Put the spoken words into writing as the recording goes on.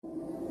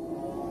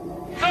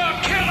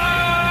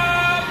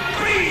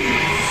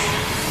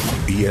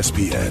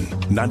ESPN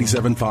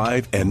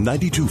 97.5 and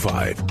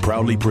 92.5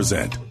 proudly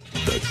present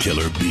the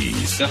Killer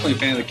Bees. Definitely a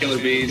fan of the Killer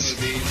Bees.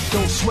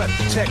 Don't sweat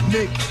the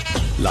technique.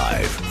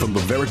 Live from the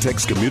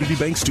Veritex Community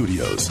Bank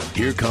Studios,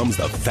 here comes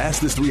the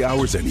fastest 3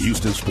 hours in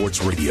Houston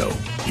sports radio.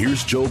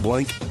 Here's Joe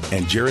Blank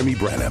and Jeremy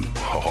Branham.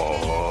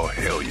 Oh,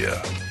 hell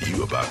yeah.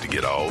 You about to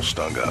get all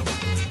stung up.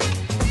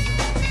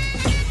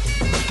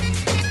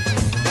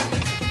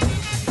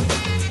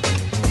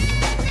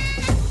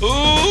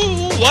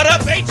 Ooh, what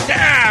up,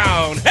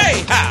 H-Town?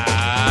 Hey,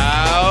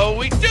 how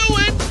we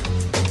doing?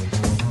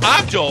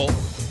 I'm Joel.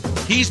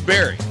 He's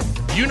Barry.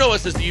 You know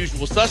us as the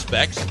usual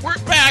suspects. We're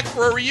back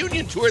for a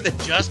reunion tour that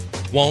just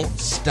won't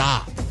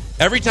stop.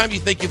 Every time you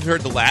think you've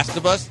heard the last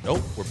of us,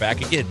 nope, we're back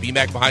again.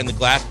 BMAC Behind the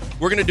Glass.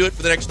 We're going to do it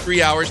for the next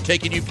 3 hours,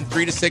 taking you from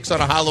 3 to 6 on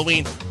a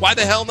Halloween. Why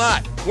the hell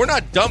not? We're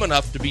not dumb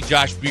enough to be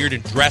Josh Beard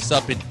and dress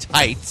up in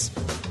tights.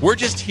 We're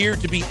just here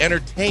to be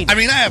entertained. I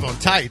mean, I have on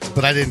tights,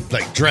 but I didn't,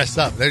 dress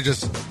up. They're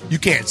just, you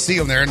can't see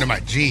them. They're under my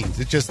jeans.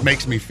 It just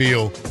makes me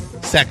feel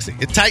sexy.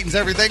 It tightens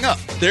everything up.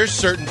 There's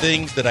certain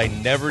things that I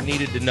never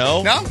needed to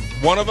know. No?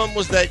 One of them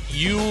was that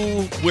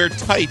you wear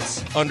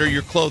tights under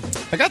your clothing.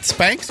 I got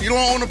Spanx. You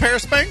don't own a pair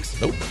of Spanx?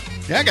 Nope.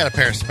 Yeah, I got a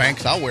pair of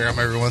Spanx. I'll wear them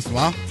every once in a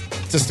while.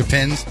 It just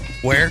depends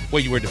where.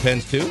 Wait, you wear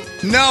Depends too?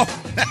 No.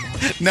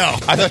 No.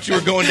 I thought you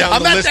were going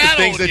down the list of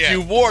things that yet.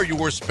 you wore. You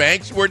wore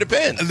Spanx, you wore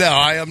Depends. No,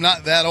 I am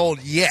not that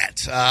old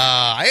yet.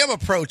 I am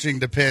approaching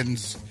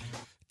Depends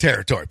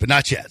territory, but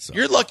not yet. So.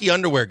 You're a lucky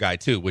underwear guy,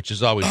 too, which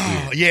is always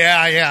weird.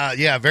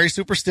 Yeah. Very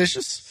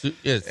superstitious.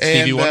 Yeah,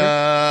 Stevie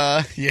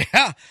Wonder?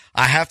 Yeah.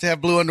 I have to have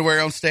blue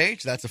underwear on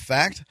stage. That's a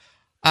fact.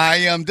 I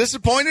am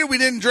disappointed we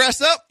didn't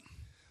dress up.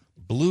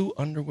 Blue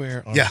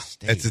underwear on I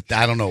stage.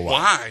 don't know why.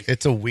 Why?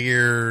 It's a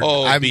weird...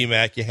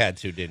 BMAC, you had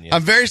to, didn't you?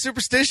 I'm very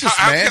superstitious,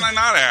 How man. can I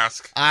not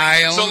ask?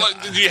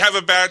 Did you have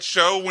a bad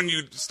show when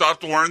you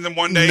stopped wearing them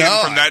one day? No,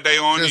 and from that day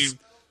on,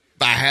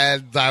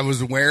 I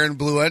was wearing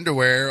blue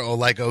underwear, or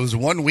it was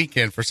one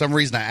weekend. For some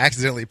reason, I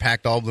accidentally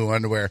packed all blue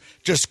underwear.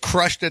 Just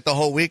crushed it the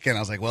whole weekend. I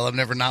was like, well, I'm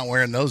never not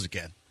wearing those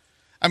again.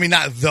 I mean,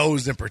 not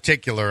those in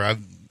particular.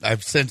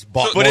 I've since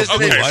bought But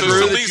isn't it so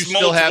true at that least you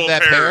still have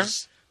that pair?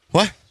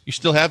 What? You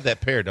still have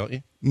that pair, don't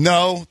you?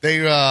 No,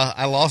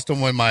 I lost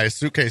them when my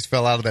suitcase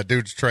fell out of that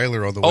dude's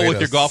trailer on the way. Oh, with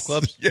your golf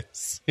clubs?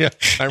 Yes. Yeah,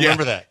 I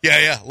remember that.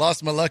 Yeah.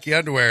 Lost my lucky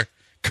underwear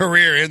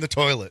career in the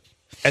toilet.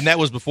 And that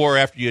was before or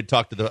after you had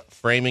talked to the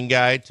framing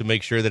guy to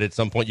make sure that at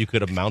some point you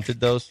could have mounted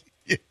those?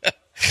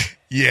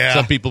 Yeah.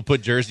 Some people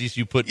put jerseys,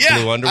 you put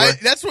blue underwear?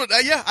 That's what,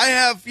 I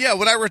have,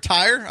 when I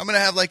retire, I'm going to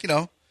have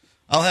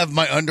I'll have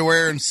my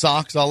underwear and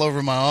socks all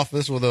over my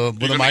office with a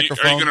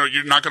microphone.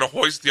 You're not going to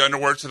hoist the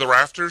underwear to the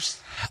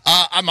rafters?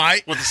 I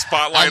might. With a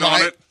spotlight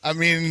on it? I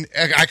mean,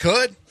 I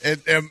could.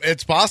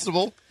 It's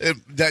possible.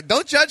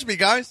 Don't judge me,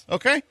 guys,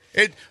 okay?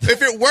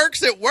 If it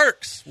works, it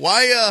works.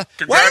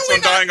 Congrats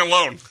on dying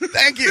alone.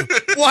 Thank you.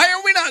 Why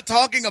are we not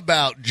talking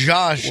about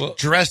Josh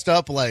dressed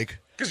up like...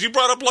 Because you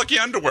brought up lucky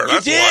underwear.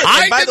 That's did.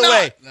 why. And by the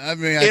way,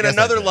 in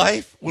another I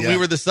life, when we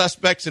were the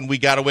suspects and we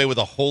got away with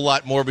a whole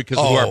lot more because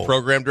of who our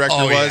program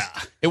director was,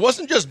 it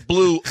wasn't just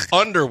blue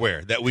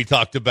underwear that we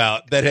talked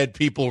about that had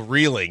people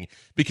reeling,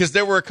 because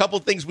there were a couple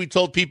things we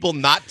told people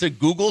not to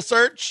Google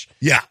search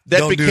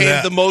that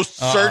became the most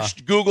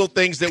searched Google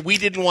things that we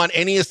didn't want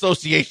any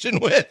association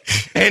with,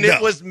 and it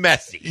was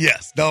messy.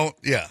 Yes, So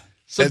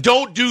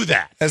don't do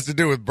that. Has to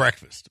do with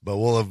breakfast, but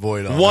we'll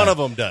avoid all One that. of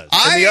them does.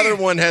 And the other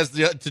one has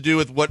to do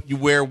with what you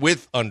wear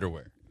with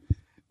underwear.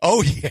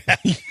 Oh, yeah.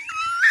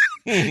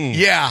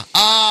 Yeah.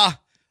 I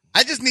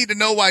just need to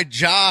know why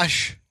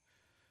Josh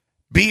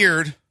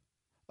Beard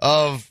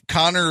of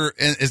Connor,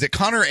 is it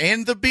Connor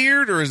and the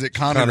Beard, or is it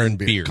Connor and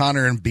Beard?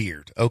 Connor and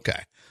Beard.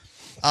 Okay.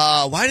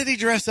 Why did he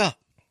dress up?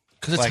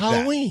 Because it's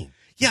Halloween. That?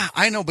 Yeah,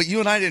 I know, but you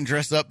and I didn't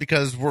dress up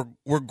because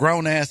we're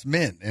grown-ass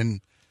men,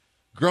 and...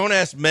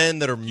 Grown-ass men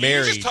that are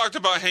married. You just talked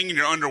about hanging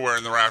your underwear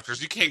in the rafters.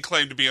 You can't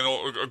claim to be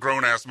a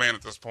grown-ass man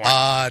at this point.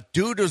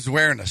 Dude was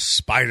wearing a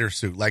spider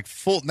suit, could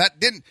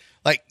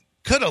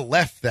have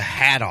left the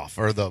hat off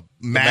or the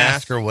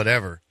mask or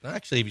whatever.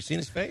 Actually, have you seen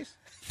his face?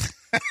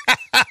 You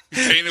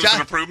saying it was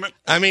an improvement?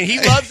 I mean, he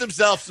loves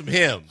himself some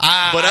him.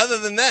 But other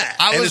than that,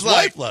 his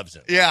wife loves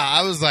him. Yeah,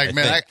 I was like,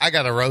 I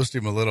got to roast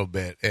him a little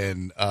bit.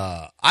 And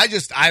I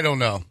don't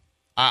know.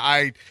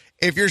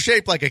 If you're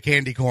shaped like a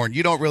candy corn,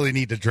 you don't really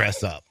need to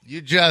dress up.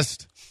 You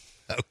just,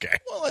 okay.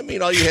 Well, I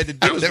mean, all you had to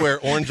do was wear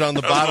orange on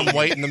the bottom,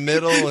 white in the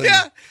middle. And,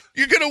 yeah,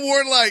 you could have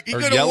worn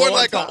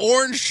an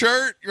orange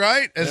shirt,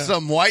 right? And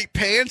some white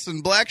pants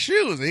and black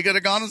shoes. He could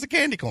have gone as a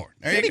candy corn.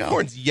 There you go. Candy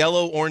corn's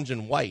yellow, orange,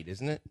 and white,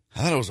 isn't it?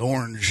 I thought it was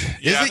orange.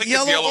 Yeah, I think it's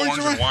yellow, orange,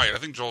 and white. I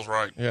think Joel's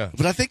right. Yeah.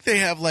 But I think they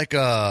have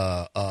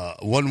a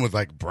one with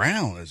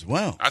brown as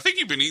well. I think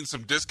you've been eating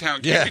some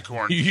discount candy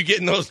corn. You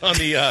getting those on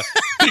the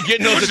you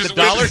getting those at the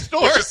dollar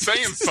store? Which is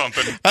saying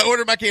something. I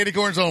ordered my candy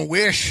corns on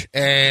Wish,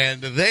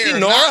 and they are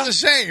not the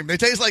same. They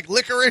taste like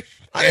licorice.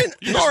 I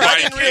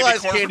didn't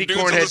realize candy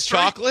corn had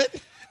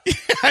chocolate.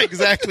 Yeah,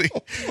 exactly.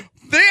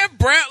 They have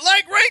brown,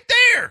 like right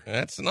there.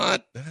 That's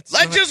not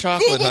Let's just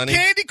chocolate, Google honey.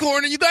 candy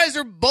corn, and you guys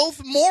are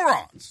both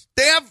morons.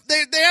 They have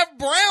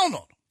brown on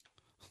them.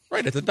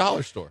 Right at the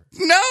dollar store.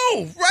 No,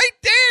 right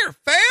there,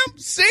 fam.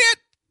 See it?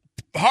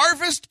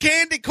 Harvest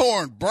candy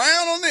corn,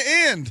 brown on the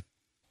end.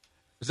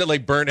 Is that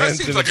like burnt That ends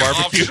seems in like the an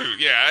barbecue? offshoot,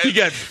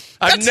 yeah.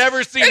 I've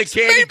never seen a it's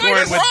candy made by corn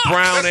with Brock's.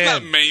 brown That's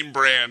ends. not main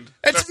brand.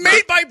 It's That's made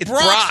not- by It's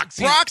Brock's. Brock's.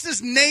 Brock's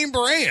is name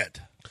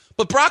brand.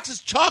 But Brock's is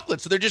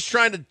chocolate, so they're just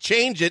trying to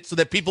change it so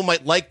that people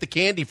might like the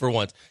candy for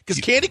once.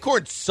 Because candy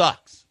corn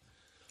sucks.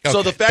 So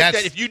Okay, the fact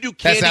that's- that if you do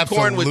that's candy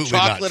corn with absolutely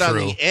not chocolate on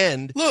true. the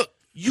end, Look,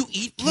 you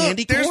eat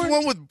candy there's corn?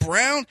 one with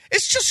brown.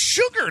 It's just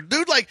sugar,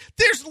 dude. Like,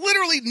 there's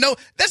literally no.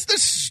 That's the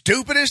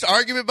stupidest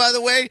argument, by the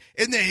way,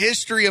 in the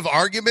history of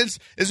arguments.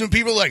 Is when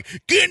people are like,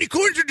 candy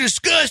corns are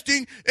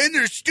disgusting and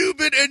they're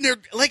stupid and they're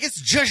like, it's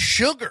just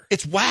sugar.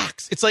 It's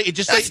wax. It's like That's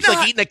it's like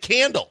not- eating a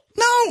candle.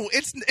 No,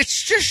 it's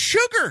just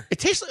sugar. It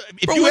tastes like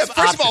if Bro, you have first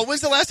of options- all,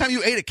 when's the last time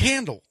you ate a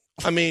candle?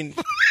 I mean,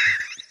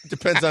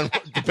 depends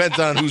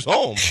on who's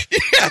home.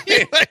 You're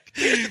like,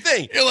 Here's the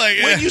thing. You're like,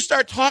 when yeah. you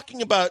start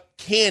talking about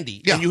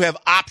candy Yeah. and you have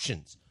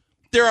options,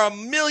 there are a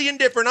million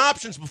different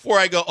options before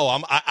I go,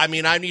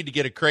 I need to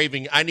get a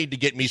craving. I need to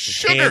get me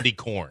some Sugar. candy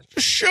corn.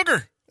 just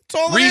sugar. That's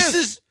all it is.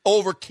 Reese's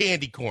over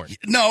candy corn.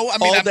 No, I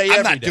mean, all day, I'm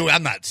every not day. doing.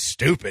 I'm not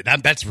stupid.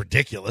 That's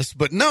ridiculous.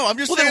 But no, I'm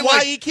just Well, saying. then why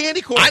like, eat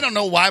candy corn? I don't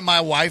know why my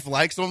wife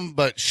likes them,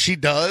 but she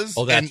does.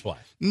 Oh, that's And- why.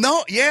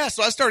 No, yeah.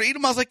 So I started eating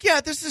them. I was like, yeah,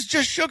 this is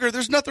just sugar.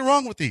 There's nothing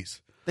wrong with these.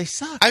 They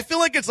suck. I feel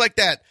like it's like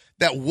that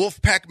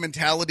wolf pack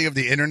mentality of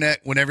the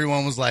internet when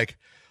everyone was like,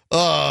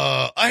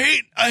 I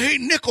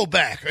hate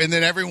Nickelback, and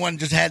then everyone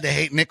just had to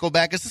hate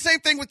Nickelback. It's the same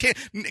thing with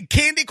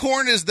candy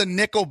corn. Is the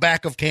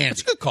Nickelback of candy?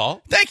 That's a good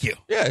call. Thank you.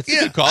 Yeah, it's a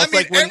good call. I It's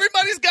mean, like when-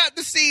 everybody's got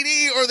the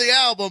CD or the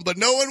album, but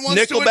no one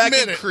wants to Nickelback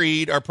admit and it.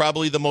 Creed are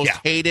probably the most Yeah.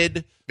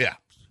 hated, Yeah,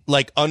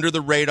 like under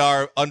the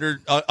radar,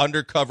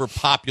 undercover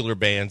popular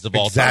bands of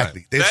all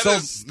exactly. time. They're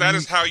That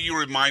is how you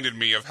reminded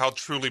me of how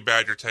truly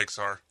bad your takes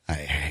are. I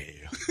hate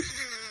you.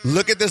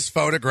 Look at this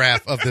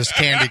photograph of this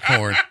candy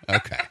corn.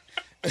 Okay.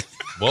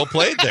 Well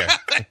played there.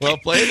 Well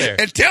played there.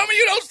 And tell me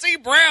you don't see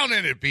brown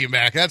in it,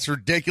 B-Mac. That's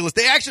ridiculous.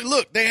 They actually,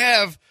 look, they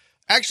have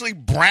actually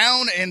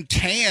brown and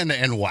tan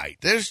and white.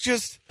 There's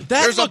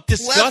That looked a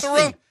disgusting.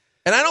 plethora.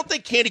 And I don't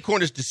think candy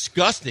corn is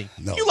disgusting.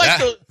 No, you like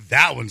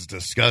that one's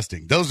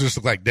disgusting. Those just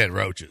look like dead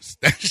roaches.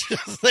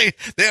 they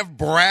have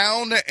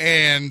brown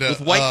and With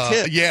white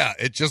tips. Yeah,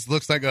 it just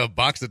looks like a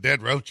box of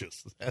dead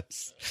roaches.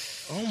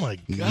 Oh my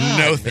god,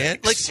 No man!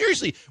 thanks. Like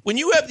seriously, when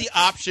you have the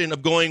option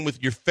of going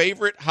with your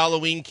favorite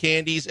Halloween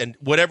candies and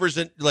whatever's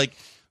in, like,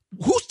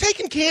 who's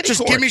taking candy Just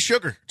corn? give me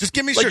sugar. Just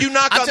give me Like sugar. you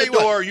knock I'll on the tell you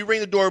what. door, you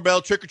ring the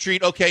doorbell, trick or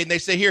treat, okay, and they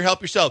say, "Here,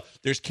 help yourself."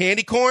 There's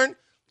candy corn,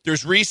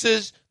 there's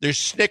Reese's, there's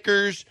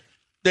Snickers,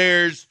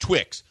 there's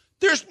Twix.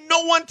 There's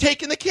no one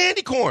taking the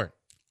candy corn.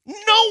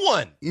 No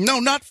one. No,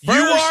 not first.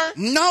 You are?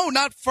 No,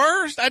 not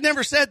first. I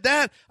never said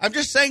that. I'm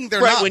just saying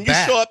they're Right, not when you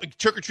bad. show up,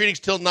 trick or treating's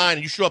till 9,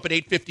 and you show up at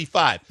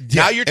 8:55.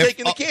 Now you're if-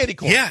 taking the candy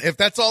corn. Yeah, if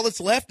that's all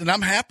that's left, then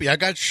I'm happy. I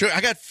got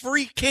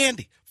free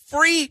candy,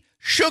 free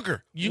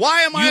sugar.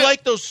 Why am I? You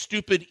like those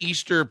stupid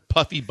Easter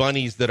puffy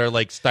bunnies that are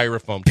like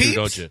styrofoam Peeps? too,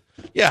 don't you?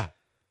 Yeah.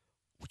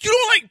 You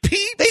don't like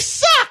Peeps? They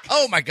suck.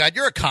 Oh my God,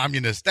 you're a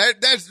communist.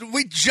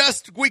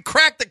 We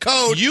cracked the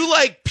code. You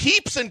like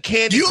Peeps and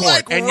candy You corn,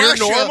 like and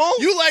Russia. you're normal?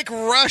 You like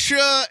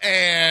Russia,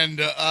 and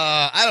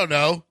I don't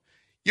know.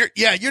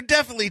 You're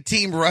definitely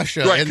Team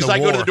Russia Right, in the because I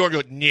war. go to the door and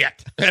go, "Niet."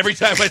 Every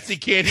time I see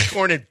candy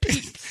corn and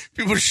Peeps.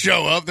 People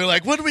show up. They're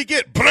like, "What do we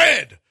get?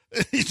 Bread."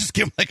 You just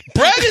give them like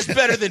Bread is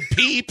better than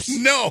Peeps.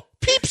 No,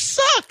 Peeps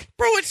suck.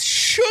 bro, it's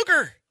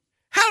sugar.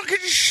 How could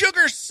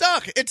sugar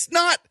suck? It's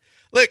not.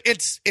 Look,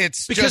 it's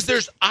Because just,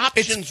 there's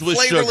options it's with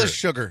flavorless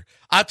sugar.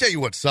 I'll tell you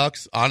what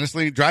sucks.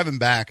 Honestly, driving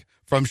back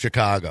from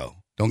Chicago.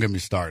 Don't get me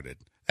started.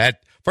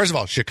 First of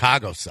all,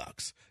 Chicago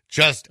sucks.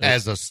 Just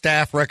as a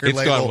staff record It's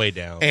label gone way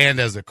down. and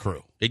as a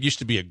crew. It used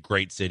to be a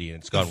great city, and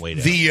it's gone way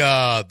down.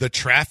 The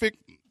traffic,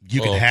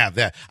 you can have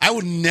that. I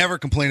would never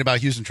complain about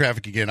Houston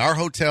traffic again. Our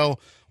hotel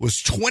was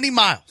 20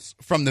 miles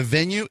from the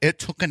venue. It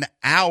took an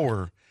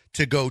hour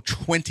to go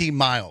 20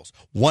 miles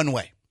one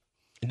way.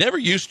 It never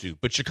used to,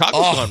 but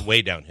Chicago's gone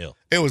way downhill.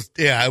 It was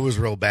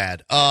real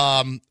bad.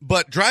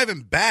 But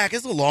driving back,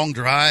 it's a long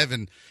drive,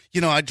 and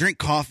I drink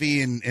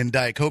coffee and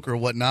Diet Coke or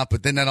whatnot,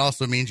 but then that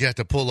also means you have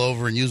to pull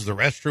over and use the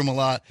restroom a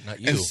lot. Not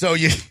you. And so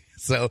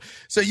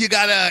you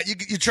gotta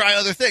you try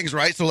other things,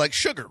 right? So like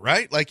sugar,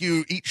 right? Like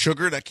you eat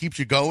sugar that keeps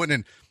you going.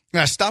 And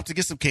I stopped to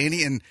get some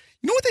candy, and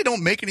you know what they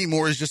don't make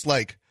anymore is just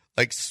like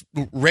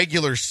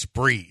regular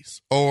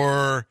sprees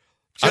or.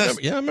 I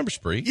remember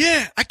Spree.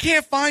 Yeah, I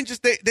can't find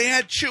they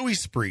had Chewy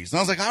Sprees. And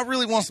I was like, I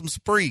really want some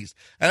Sprees.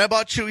 And I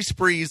bought Chewy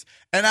Sprees,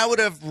 and I would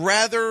have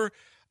rather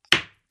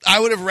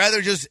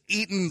just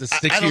eaten To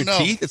stick I to your don't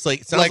know. teeth? It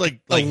sounds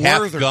like half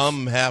Werther's.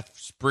 gum, half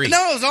Spree.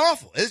 No, it was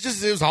awful. It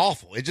was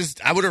awful.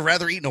 I would have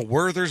rather eaten a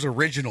Werther's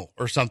Original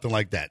or something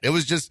like that. It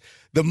was just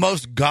the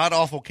most god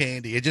awful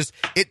candy.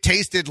 It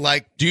tasted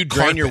like Do you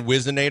drain carpet. your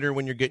Whizzinator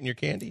when you're getting your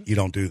candy? You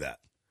don't do that.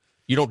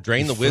 You don't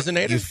drain the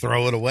Whizzinator? You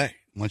throw it away.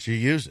 once you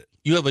use it.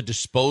 You have a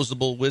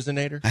disposable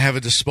Whizzinator? I have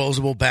a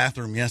disposable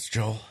bathroom, yes,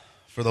 Joel,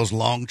 for those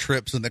long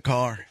trips in the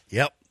car.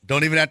 Yep.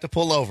 Don't even have to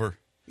pull over.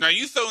 Now, are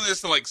you throwing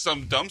this in like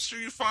some dumpster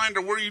you find,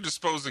 or where are you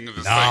disposing of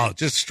this No, thing?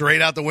 just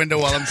straight out the window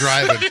while I'm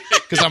driving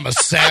because I'm a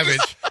savage.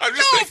 I'm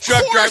just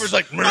Truck driver's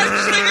like, I'm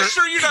just making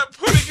sure you're not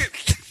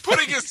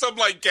putting in some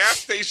like gas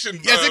station.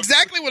 That's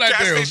exactly what I do.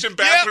 Gas station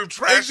bathroom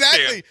trash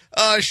exactly.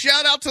 can.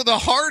 Shout out to the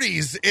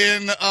Hardee's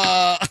in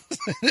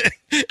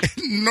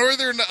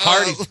northern.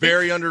 Hardee's,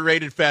 very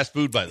underrated fast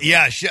food, by the way.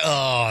 Yeah.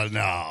 Oh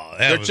no,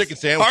 Their chicken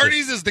sandwiches.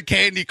 Hardee's is the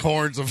candy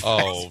corns of.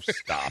 Oh,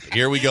 stop it!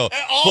 Here we go.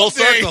 All Full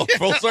day. circle.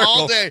 Full circle.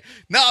 All day.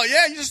 No,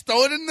 yeah, you just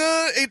throw it in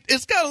the.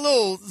 It's got a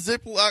little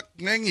Ziploc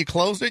thing. You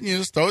close it and you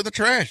just throw it in the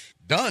trash.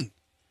 Done.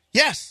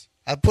 Yes,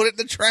 I put it in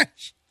the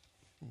trash.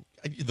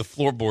 The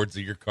floorboards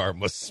of your car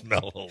must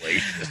smell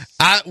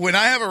hellacious. When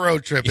I have a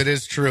road trip, it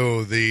is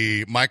true.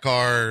 My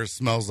car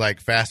smells like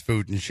fast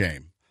food and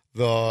shame.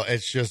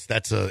 It's just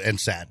and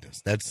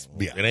sadness. That's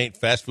It ain't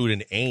fast food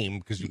and aim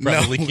because you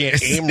probably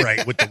can't aim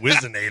right with the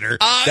Whizzinator.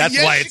 That's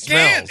yes, why it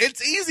smells.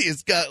 It's easy.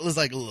 It's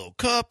like a little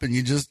cup, and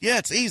you just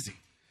it's easy.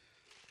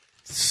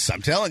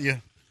 I'm telling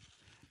you,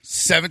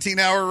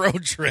 17-hour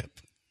road trip.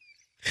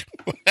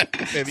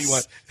 Maybe you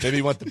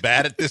want the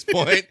bat at this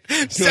point. You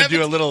want to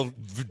do a little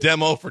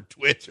demo for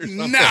Twitch or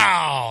something? No,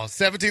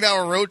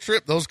 17-hour road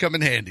trip. Those come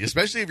in handy,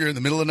 especially if you're in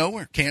the middle of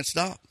nowhere. Can't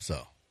stop.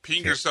 So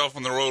Peeing yourself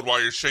on the road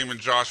while you're shaming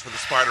Josh for the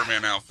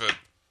Spider-Man outfit.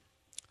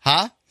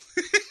 Huh?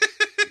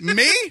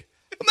 Me?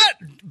 I'm not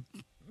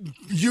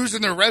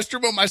using the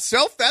restroom on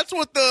myself. That's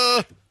what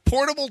the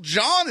portable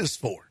John is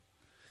for.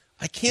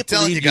 I can't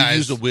telling believe you guys,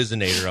 use a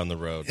Whizzinator on the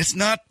road. It's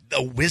not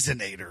a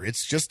Whizzinator.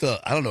 It's just I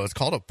don't know. It's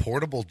called a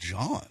portable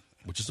John.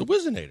 Which is a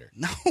Whizzinator.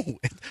 No.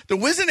 The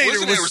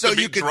Whizzinator was so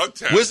you could. Drug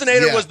test.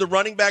 Whizzinator was the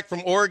running back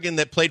from Oregon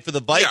that played for the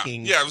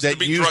Vikings. Yeah, it was that the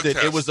big used drug it.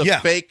 test. It was a Yeah.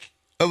 fake.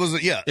 It was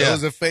it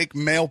was a fake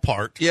male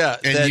part. Yeah,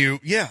 and that-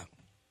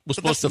 Was But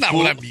supposed to that's not fool,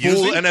 what I'm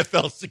using.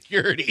 NFL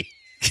security.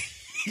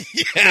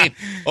 Yeah. I mean,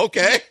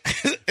 okay.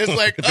 It's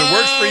like If it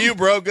works for you,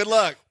 bro, good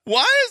luck.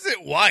 Why is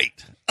it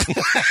white?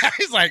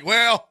 He's like,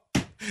 well,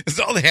 it's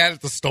all they had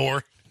at the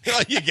store.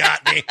 Oh, you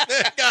got me.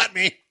 Got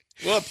me.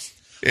 Whoops.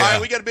 Yeah. All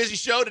right, we got a busy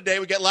show today.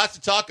 We got lots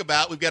to talk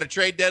about. We've got a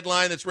trade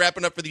deadline that's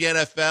wrapping up for the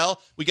NFL.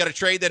 We got a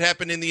trade that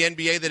happened in the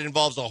NBA that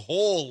involves a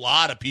whole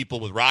lot of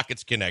people with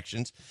Rockets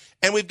connections.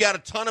 And we've got a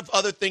ton of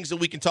other things that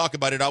we can talk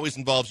about. It always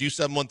involves you,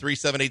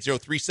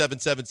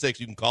 713-780-3776.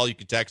 You can call, you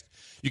can text.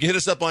 You can hit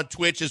us up on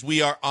Twitch, as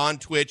we are on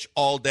Twitch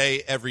all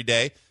day, every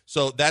day.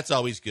 So that's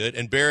always good.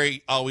 And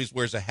Barry always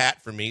wears a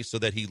hat for me so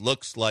that he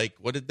looks like,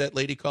 what did that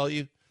lady call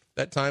you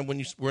that time when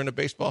you were in a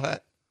baseball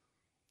hat?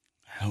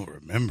 I don't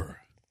remember.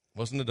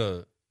 Wasn't it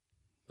a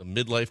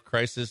midlife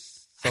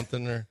crisis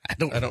something? Or I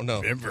don't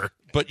know. remember.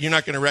 But you're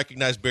not going to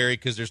recognize Barry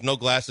because there's no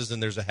glasses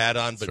and there's a hat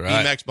on. But That's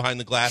right. BMAX behind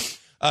the glass.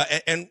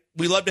 And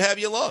we love to have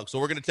you along. So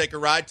we're going to take a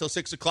ride till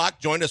 6 o'clock.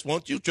 Join us,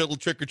 won't you? Little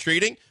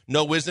trick-or-treating.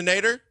 No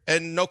Whizzinator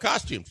and no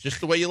costumes. Just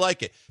the way you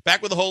like it.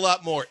 Back with a whole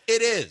lot more.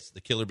 It is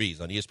the Killer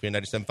Bees on ESPN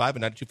 97.5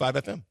 and 92.5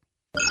 FM.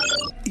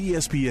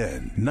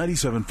 ESPN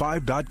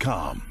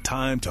 97.5.com.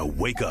 Time to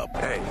wake up.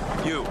 Hey,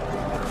 you.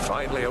 You're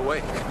finally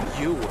awake.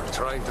 You were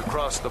trying to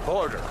cross the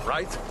border,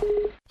 right?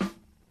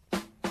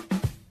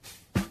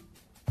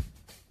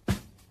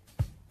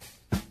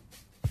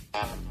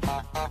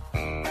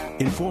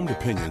 Informed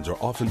opinions are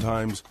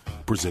oftentimes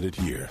presented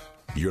here.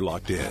 You're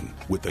locked in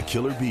with the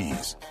Killer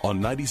Bees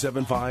on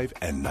 97.5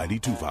 and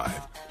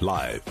 92.5.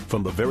 Live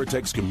from the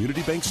Veritex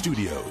Community Bank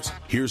Studios,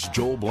 here's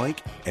Joel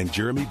Blank and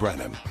Jeremy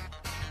Branham.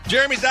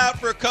 Jeremy's out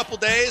for a couple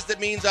days. That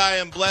means I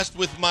am blessed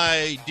with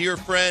my dear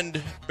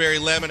friend, Barry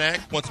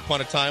Laminack, once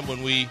upon a time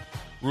when we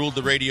ruled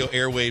the radio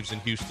airwaves in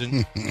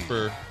Houston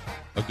for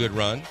a good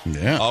run.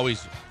 Yeah.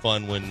 Always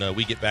fun when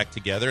we get back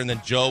together. And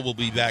then Joe will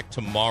be back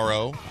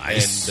tomorrow.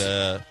 Nice.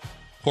 And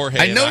Jorge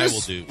I and I will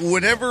noticed do.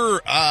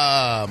 whenever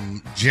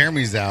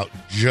Jeremy's out,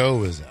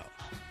 Joe is out.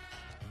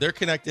 They're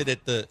connected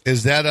at the...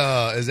 Is that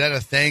a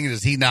thing?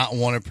 Does he not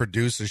want to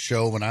produce a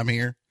show when I'm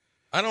here?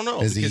 I don't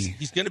know. Is Because he-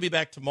 he's going to be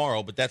back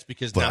tomorrow, but that's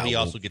because now he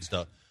also gets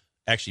to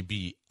actually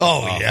be...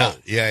 Oh yeah,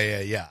 host.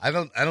 yeah. I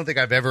don't think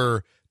I've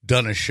ever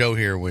done a show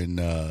here when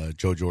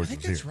Joe George I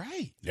think was that's here.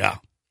 right. Yeah,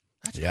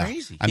 That's Yeah.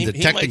 crazy. I'm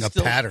detecting might a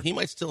still- pattern. He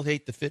might still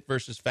hate the fit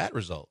versus fat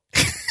result.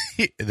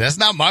 That's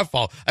not my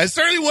fault. It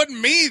certainly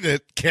wasn't me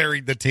that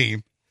carried the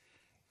team.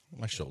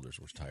 My shoulders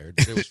were tired,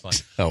 but it was fun.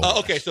 Oh,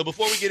 Okay, so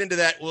before we get into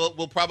that,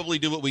 we'll probably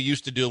do what we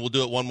used to do, and we'll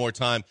do it one more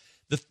time.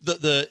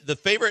 The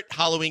favorite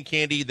Halloween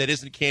candy that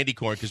isn't candy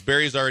corn, because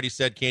Barry's already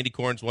said candy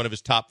corn's one of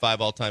his top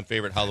 5 all-time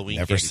favorite Halloween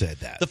Never candies. said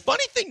that. The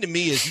funny thing to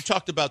me is you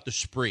talked about the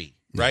spree,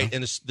 right?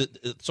 And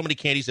so many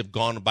candies have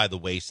gone by the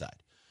wayside.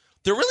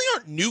 There really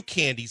aren't new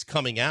candies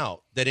coming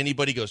out that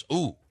anybody goes,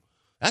 ooh,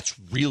 that's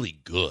really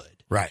good.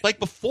 Right. Like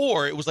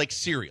before, it was like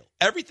cereal.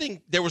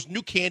 Everything, there was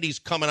new candies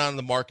coming on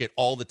the market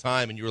all the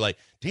time, and you were like,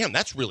 damn,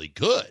 that's really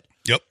good.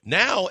 Yep.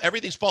 Now,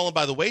 everything's fallen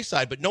by the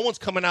wayside, but no one's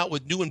coming out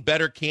with new and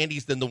better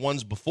candies than the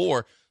ones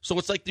before. So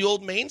it's like the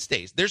old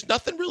mainstays. There's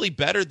nothing really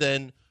better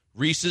than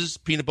Reese's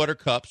Peanut Butter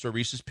Cups or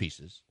Reese's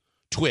Pieces,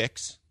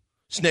 Twix,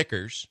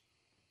 Snickers.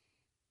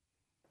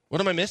 What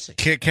am I missing?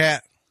 Kit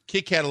Kat.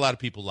 Kit Kat a lot of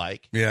people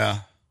like. Yeah.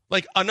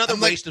 Like, another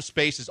waste of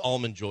space is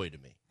Almond Joy to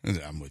me.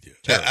 I'm with you.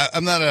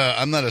 I'm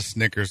not a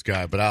Snickers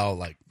guy, but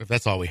I'll if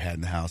that's all we had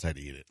in the house, I'd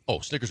eat it. Oh,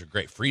 Snickers are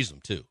great. Freeze them,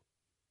 too.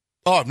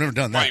 Oh, I've never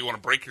done that. Why, you want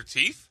to break your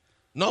teeth?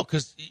 No,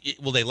 because,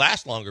 they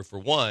last longer for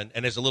one.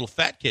 And as a little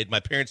fat kid,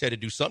 my parents had to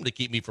do something to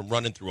keep me from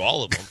running through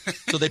all of them.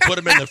 So they put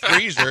them in the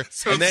freezer.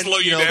 So and then, slow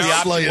you the down.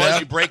 option was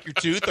you break your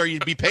tooth or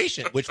you'd be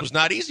patient, which was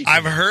not easy.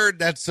 I've heard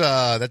that's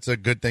a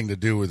good thing to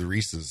do with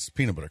Reese's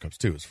Peanut Butter Cups,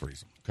 too, is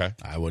freeze them. Okay.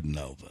 I wouldn't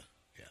know, but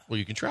yeah. Well,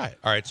 you can try it.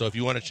 All right, so if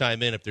you want to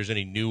chime in, if there's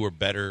any new or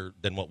better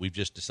than what we've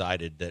just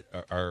decided that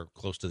are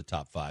close to the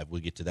top 5,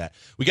 we'll get to that.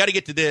 We got to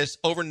get to this.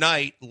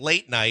 Overnight,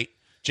 late night,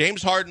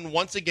 James Harden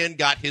once again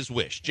got his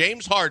wish.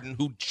 James Harden,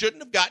 who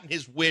shouldn't have gotten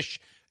his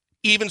wish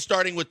even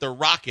starting with the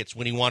Rockets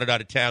when he wanted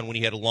out of town, when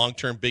he had a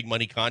long-term big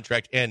money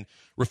contract, and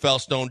Rafael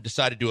Stone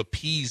decided to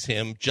appease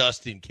him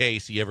just in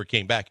case he ever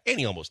came back, and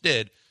he almost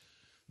did.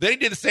 Then he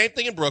did the same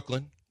thing in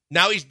Brooklyn.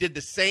 Now he's did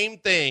the same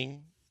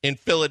thing in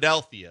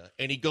Philadelphia,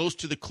 and he goes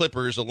to the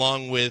Clippers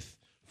along with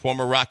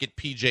former Rocket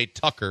P.J.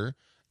 Tucker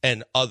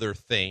and other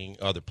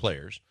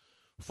players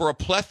for a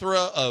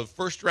plethora of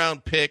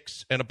first-round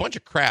picks and a bunch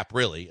of crap,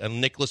 really, and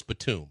Nicholas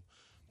Batum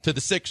to the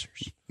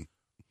Sixers.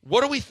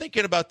 What are we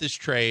thinking about this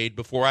trade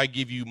before I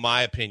give you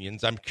my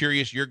opinions? I'm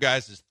curious your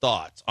guys'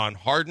 thoughts on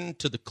Harden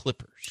to the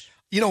Clippers.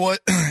 You know what?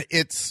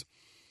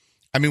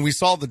 We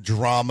saw the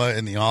drama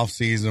in the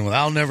offseason with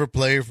I'll never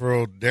play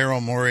for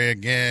Daryl Morey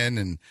again,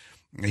 and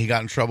he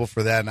got in trouble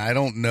for that. And I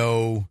don't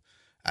know.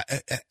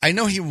 I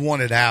know he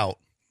wanted out,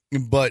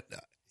 but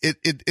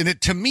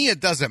to me, it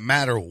doesn't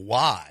matter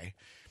why.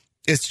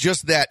 It's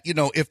just that,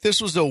 if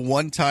this was a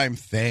one-time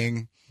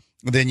thing,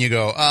 then you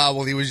go,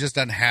 well, he was just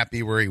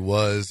unhappy where he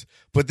was.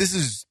 But this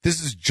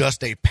is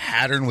just a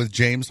pattern with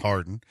James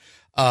Harden.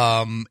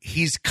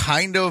 He's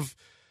kind of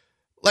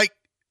like,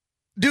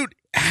 dude,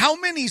 how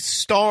many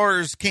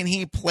stars can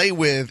he play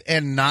with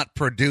and not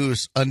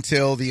produce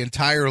until the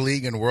entire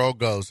league and world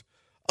goes,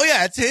 oh,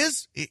 yeah, it's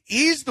his.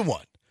 He's the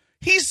one.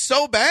 He's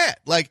so bad.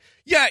 Like,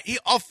 yeah,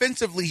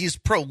 offensively, he's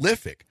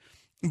prolific.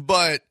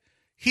 But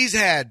he's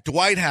had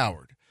Dwight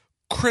Howard,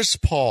 Chris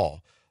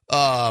Paul,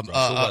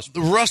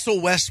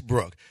 Russell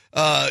Westbrook,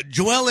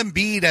 Joel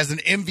Embiid as an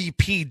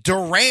MVP,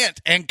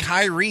 Durant and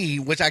Kyrie,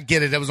 which I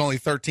get it, was only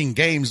 13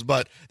 games,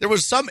 but there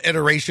was some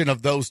iteration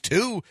of those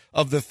two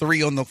of the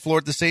three on the floor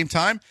at the same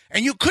time,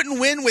 and you couldn't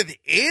win with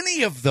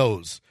any of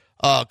those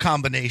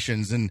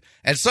combinations. And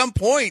at some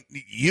point,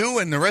 you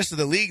and the rest of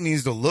the league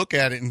needs to look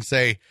at it and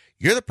say,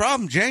 you're the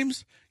problem,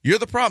 James. You're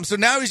the problem. So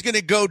now he's going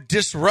to go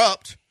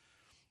disrupt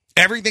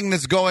everything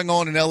that's going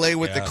on in L.A.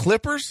 with the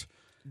Clippers.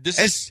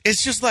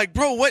 It's just like,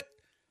 bro, what?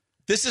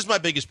 This is my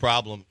biggest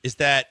problem, is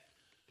that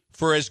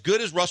for as good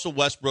as Russell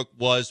Westbrook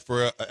was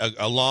for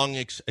a long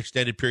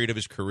extended period of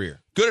his career,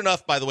 good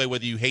enough, by the way,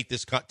 whether you hate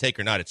this take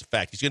or not, it's a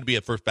fact. He's going to be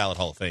a first ballot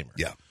Hall of Famer.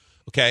 Yeah.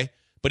 Okay?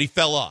 But he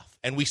fell off.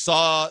 And we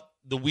saw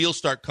the wheels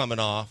start coming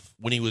off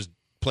when he was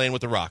playing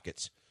with the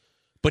Rockets.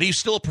 But he's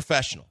still a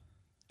professional.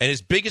 And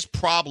his biggest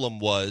problem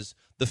was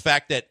the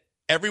fact that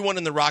everyone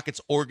in the Rockets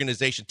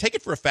organization, take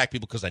it for a fact,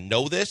 people, because I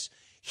know this,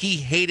 he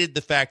hated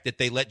the fact that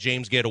they let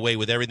James get away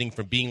with everything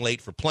from being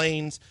late for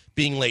planes,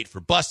 being late for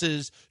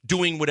buses,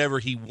 doing whatever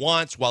he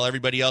wants while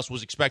everybody else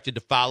was expected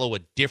to follow a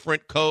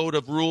different code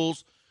of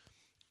rules.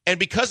 And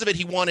because of it,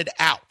 he wanted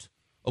out.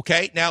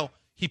 Okay? Now,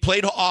 he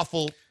played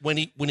awful when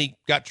he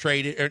got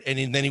traded,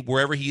 and then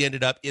wherever he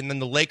ended up. And then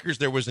the Lakers,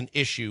 there was an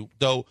issue.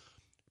 Though,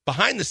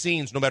 behind the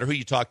scenes, no matter who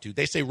you talk to,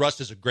 they say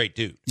Russ is a great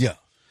dude. Yeah.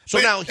 So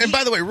now and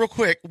by the way, real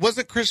quick,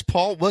 wasn't Chris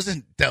Paul, those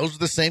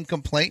the same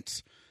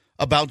complaints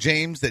about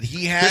James that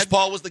he had? Chris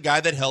Paul was the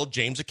guy that held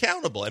James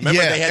accountable. And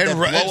remember, they had that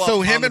blow up so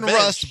on him the and bench.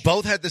 Russ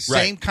both had the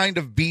same kind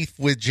of beef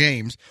with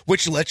James,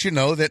 which lets you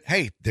know that,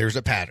 hey, there's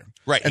a pattern.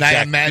 Right. And exactly.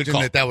 I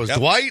imagine that was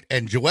Dwight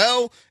and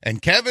Joel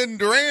and Kevin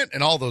Durant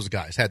and all those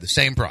guys had the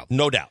same problem.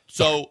 No doubt.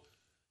 So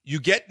you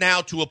get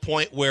now to a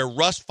point where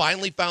Russ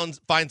finally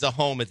finds a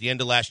home at the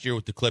end of last year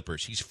with the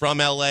Clippers. He's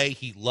from L.A.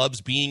 He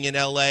loves being in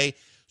L.A.,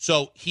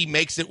 so he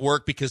makes it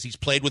work because he's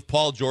played with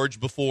Paul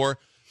George before.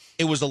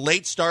 It was a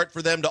late start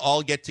for them to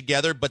all get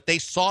together, but they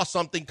saw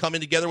something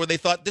coming together where they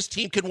thought this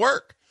team can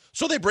work.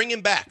 So they bring him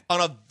back on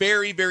a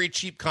very, very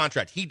cheap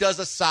contract. He does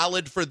a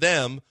solid for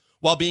them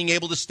while being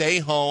able to stay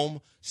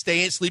home,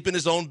 sleep in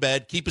his own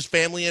bed, keep his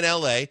family in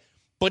L.A.,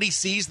 but he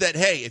sees that,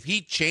 hey, if he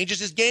changes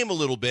his game a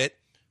little bit,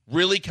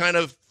 really kind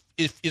of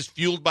is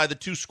fueled by the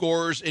two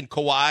scorers in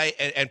Kawhi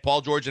and Paul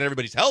George and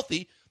everybody's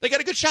healthy, they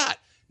got a good shot.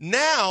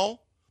 Now,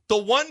 the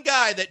one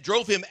guy that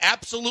drove him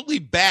absolutely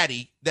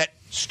batty, that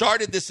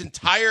started this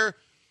entire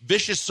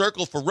vicious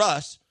circle for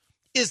Russ,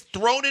 is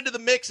thrown into the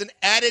mix and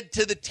added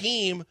to the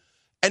team.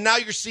 And now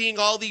you're seeing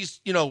all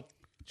these,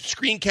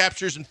 screen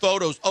captures and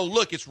photos. Oh,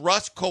 look, it's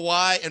Russ,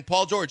 Kawhi, and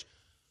Paul George.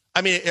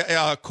 I mean,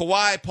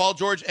 Kawhi, Paul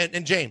George,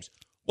 and James.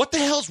 What the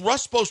hell's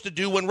Russ supposed to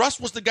do when Russ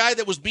was the guy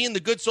that was being the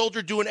good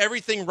soldier doing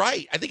everything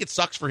right? I think it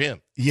sucks for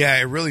him. Yeah,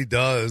 it really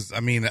does. I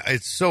mean,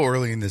 it's so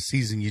early in the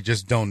season, you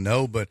just don't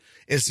know. But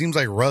it seems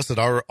like Russ had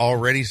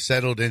already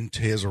settled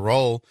into his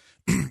role,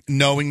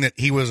 knowing that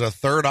he was a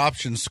third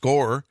option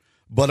scorer,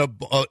 but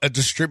a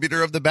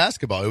distributor of the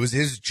basketball. It was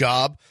his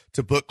job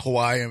to put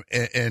Kawhi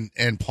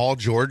and Paul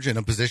George in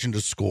a position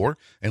to score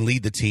and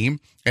lead the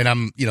team.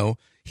 And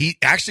he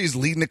actually is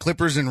leading the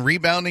Clippers in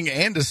rebounding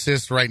and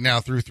assists right now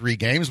through 3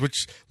 games,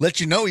 which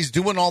lets you know he's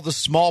doing all the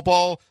small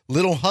ball,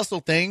 little hustle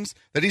things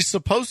that he's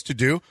supposed to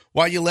do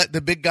while you let the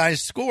big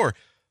guys score.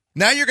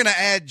 Now you're going to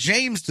add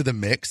James to the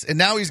mix, and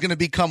now he's going to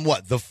become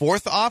what, the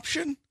 4th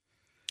option?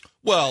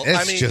 Well,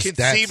 I mean,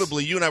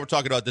 conceivably, you and I were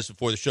talking about this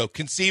before the show.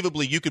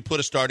 Conceivably, you could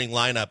put a starting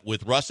lineup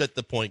with Russ at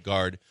the point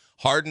guard,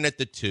 Harden at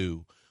the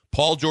 2,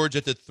 Paul George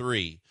at the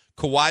 3,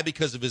 Kawhi,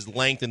 because of his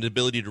length and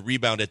ability to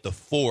rebound, at the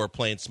 4,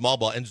 playing small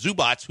ball, and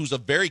Zubac, who's a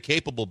very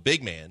capable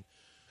big man,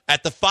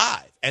 at the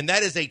 5. And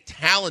that is a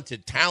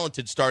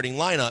talented starting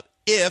lineup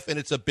if, and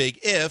it's a big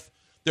if,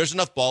 there's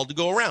enough ball to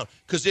go around.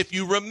 Because if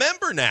you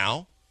remember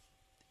now,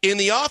 in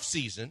the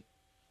offseason,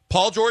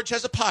 Paul George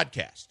has a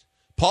podcast.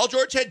 Paul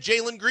George had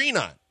Jalen Green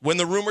on when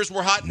the rumors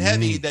were hot and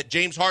heavy that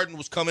James Harden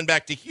was coming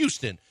back to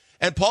Houston.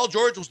 And Paul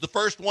George was the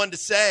first one to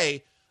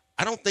say,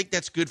 I don't think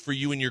that's good for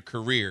you in your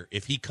career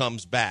if he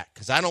comes back,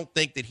 because I don't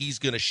think that he's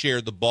going to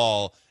share the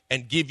ball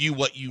and give you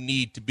what you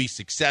need to be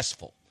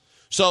successful.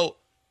 So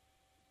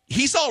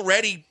he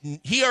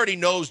already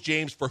knows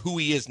James for who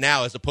he is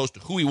now as opposed to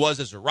who he was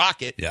as a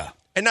Rocket. Yeah.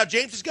 And now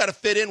James has got to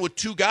fit in with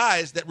 2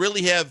 guys that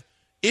really have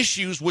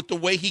issues with the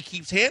way he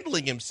keeps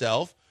handling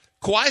himself.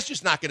 Kawhi's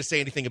just not going to say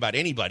anything about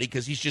anybody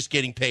because he's just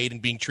getting paid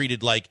and being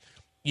treated like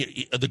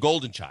the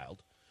golden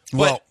child.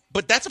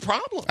 But that's a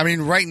problem. I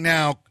mean, right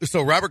now,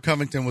 so Robert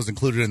Covington was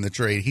included in the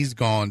trade. He's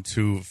gone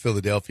to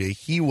Philadelphia.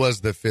 He was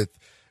the 5th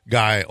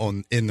guy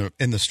in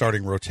the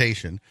starting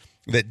rotation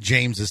that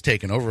James has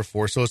taken over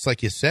for. So it's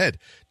like you said,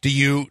 do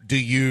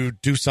you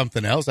do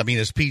something else? I mean,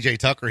 is PJ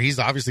Tucker? He's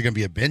obviously going to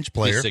be a bench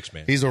player. He's 6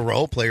 man. He's a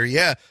role player,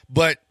 yeah.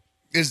 But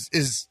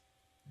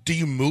do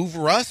you move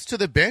Russ to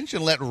the bench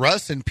and let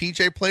Russ and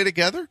PJ play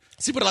together?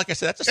 See, but like I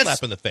said, that's a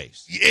slap in the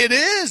face. It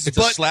is. It's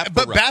a slap.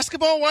 But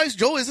basketball-wise,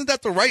 Joel, isn't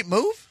that the right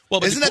move?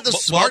 Well, isn't that the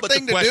smart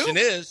thing to do? The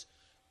question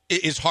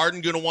is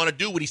Harden going to want to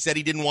do what he said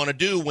he didn't want to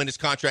do when his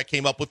contract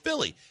came up with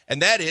Philly?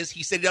 And that is,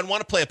 he said he doesn't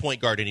want to play a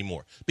point guard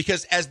anymore.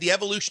 Because as the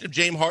evolution of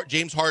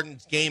James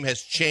Harden's game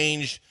has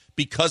changed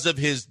because of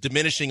his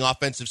diminishing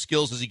offensive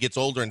skills as he gets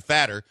older and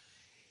fatter,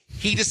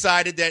 he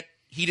decided that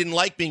he didn't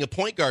like being a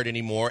point guard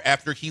anymore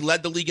after he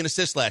led the league in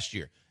assists last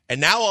year.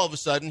 And now all of a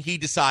sudden he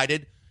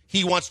decided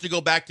he wants to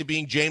go back to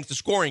being James the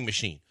scoring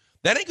machine.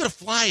 That ain't going to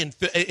fly in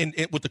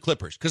with the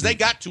Clippers because they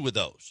got 2 of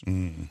those.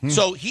 Mm-hmm.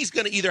 So he's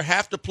going to either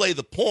have to play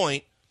the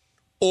point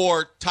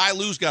or Ty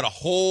Lue's got a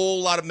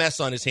whole lot of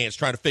mess on his hands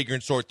trying to figure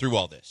and sort through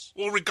all this.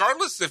 Well,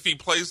 regardless if he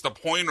plays the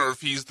point or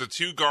if he's the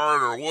 2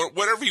 guard or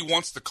whatever he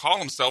wants to call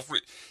himself,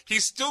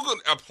 he's still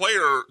a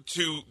player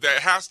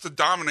that has to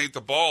dominate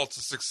the ball to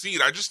succeed.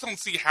 I just don't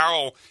see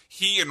how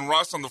he and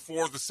Russ on the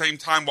floor at the same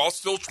time, while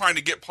still trying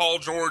to get Paul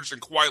George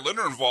and Kawhi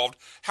Leonard involved,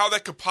 how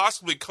that could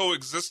possibly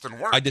coexist and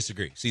work. I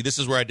disagree. See, this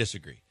is where I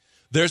disagree.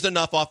 There's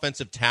enough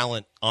offensive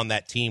talent on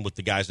that team with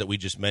the guys that we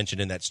just mentioned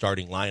in that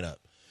starting lineup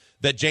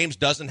that James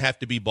doesn't have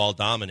to be ball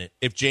dominant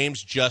if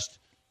James just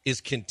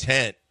is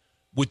content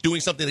with doing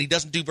something that he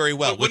doesn't do very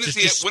well, which is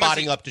just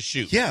spotting up to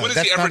shoot. Yeah, when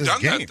has he ever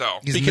done that, though?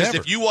 Because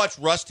if you watch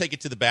Russ take it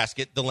to the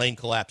basket, the lane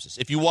collapses.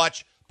 If you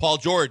watch Paul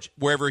George,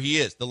 wherever he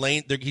is, the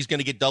lane, he's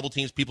going to get double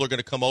teams. People are going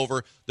to come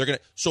over.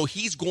 So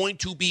he's going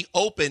to be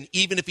open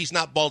even if he's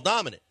not ball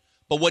dominant.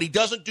 But what he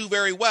doesn't do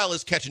very well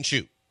is catch and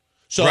shoot.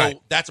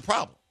 So that's a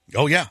problem.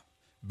 Oh, yeah,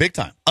 big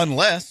time.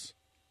 Unless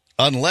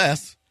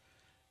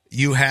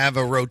you have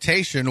a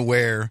rotation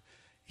where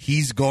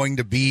he's going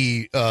to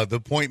be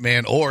the point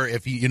man, or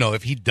if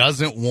he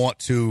doesn't want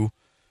to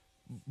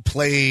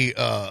play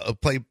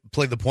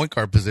the point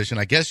guard position,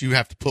 I guess you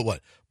have to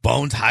put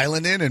Bones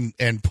Highland in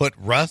and put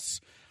Russ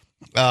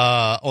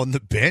on the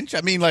bench. I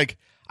mean,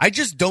 I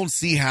just don't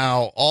see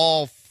how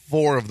all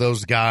 4 of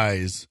those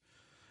guys,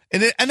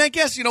 and I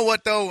guess you know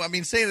what though. I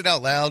mean, saying it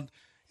out loud.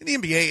 In the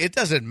NBA, it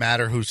doesn't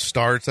matter who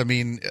starts. I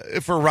mean,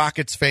 for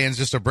Rockets fans,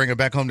 just to bring it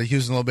back home to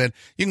Houston a little bit,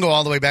 you can go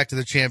all the way back to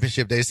the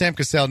championship days. Sam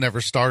Cassell never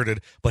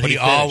started, but he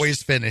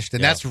always finished.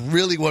 And that's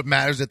really what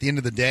matters at the end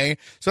of the day.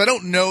 So I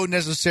don't know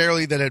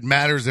necessarily that it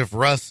matters if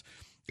Russ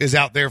is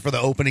out there for the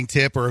opening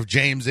tip or if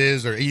James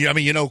is. Or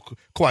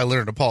Kawhi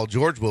Leonard and Paul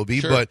George will be.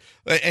 Sure.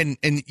 But and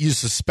you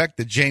suspect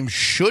that James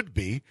should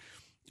be.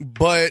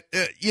 But,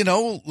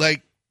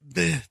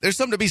 there's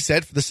something to be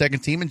said for the second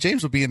team, and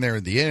James will be in there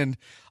in the end.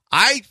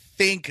 I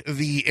think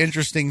the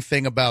interesting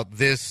thing about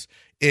this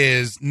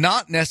is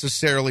not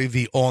necessarily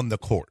the on the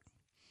court.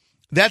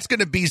 That's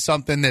going to be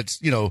something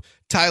that's,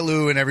 Ty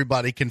Lue and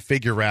everybody can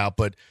figure out,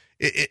 but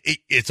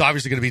it's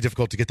obviously going to be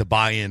difficult to get the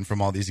buy-in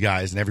from all these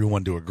guys and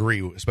everyone to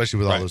agree, especially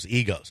with all those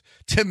egos.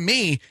 To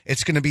me,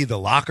 it's going to be the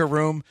locker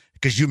room,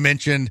 because you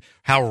mentioned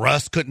how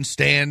Russ couldn't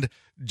stand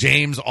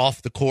James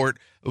off the court.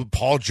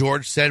 Paul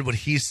George said what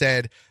he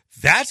said.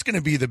 That's going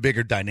to be the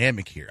bigger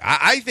dynamic here.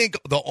 I think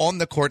the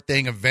on-the-court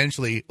thing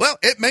eventually, well,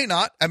 it may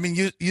not. I mean,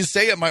 you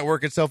say it might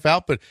work itself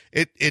out, but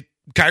it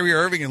Kyrie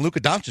Irving and Luka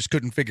Doncic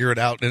couldn't figure it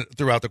out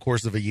throughout the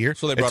course of a year.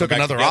 So they brought it took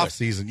another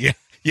offseason.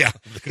 Yeah.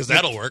 Because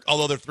that'll work,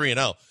 although they're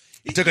 3-0.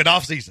 It took an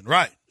offseason,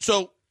 right.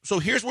 So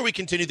here's where we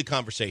continue the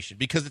conversation,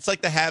 because it's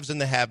like the haves and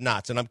the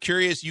have-nots. And I'm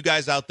curious, you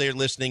guys out there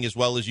listening as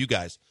well as you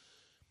guys,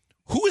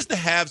 who is the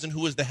haves and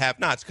who is the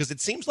have-nots? Because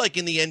it seems like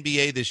in the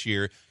NBA this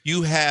year,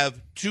 you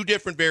have two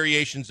different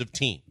variations of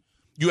team.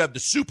 You have the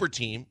super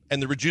team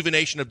and the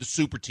rejuvenation of the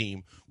super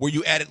team, where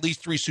you add at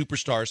least 3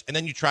 superstars, and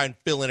then you try and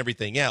fill in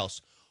everything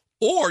else.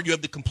 Or you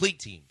have the complete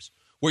teams,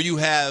 where you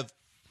have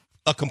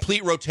a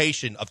complete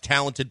rotation of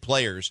talented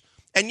players.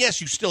 And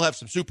yes, you still have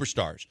some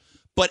superstars.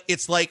 But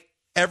it's like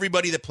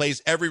everybody that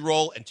plays every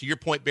role, and to your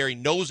point, Barry,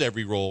 knows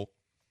every role.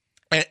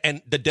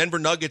 And the Denver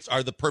Nuggets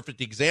are the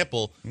perfect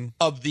example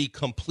of the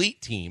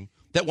complete team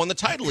that won the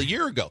title a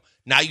year ago.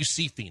 Now you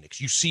see Phoenix,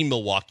 you see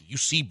Milwaukee, you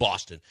see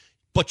Boston,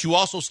 but you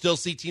also still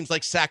see teams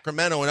like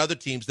Sacramento and other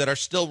teams that are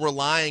still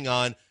relying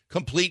on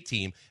complete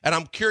team. And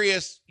I'm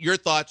curious, your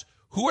thoughts,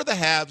 who are the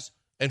haves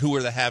and who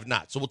are the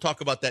have-nots? So we'll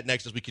talk about that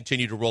next as we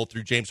continue to roll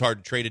through James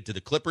Harden traded to the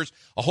Clippers.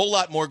 A whole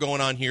lot more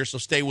going on here, so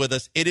stay with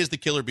us. It is the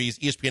Killer Bees,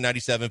 ESPN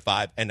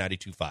 97.5 and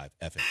 92.5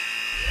 FM.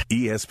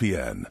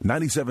 ESPN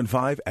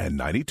 97.5 and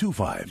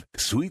 92.5.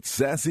 Sweet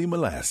Sassy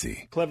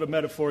Molassy. Clever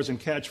metaphors and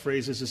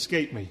catchphrases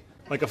escape me,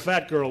 like a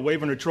fat girl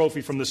waving her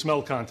trophy from the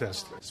smell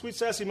contest. Sweet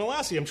Sassy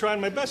Molassy, I'm trying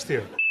my best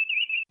here.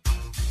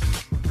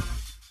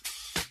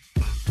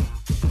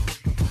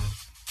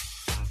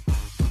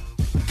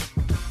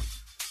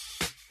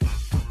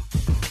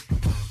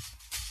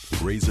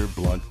 Razor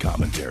blunt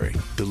commentary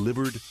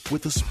delivered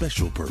with a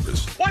special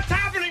purpose. What's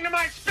happening to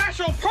my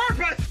special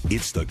purpose?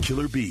 It's the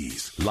Killer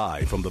Bees,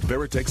 live from the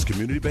Veritex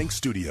Community Bank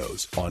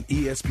Studios on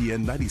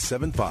ESPN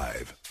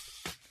 97.5.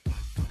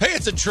 Hey,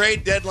 it's a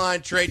trade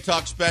deadline, trade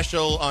talk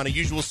special on a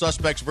Usual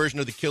Suspects version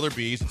of the Killer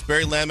Bees. It's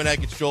Barry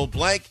Laminack, it's Joel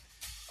Blank.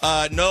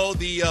 No,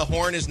 the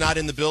horn is not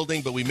in the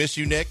building, but we miss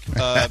you, Nick.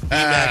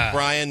 B-Mac,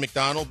 Brian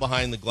McDonald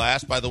behind the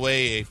glass. By the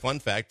way, a fun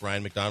fact,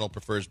 Brian McDonald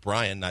prefers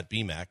Brian, not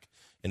B-Mac.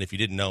 And if you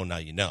didn't know, now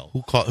you know.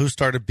 Who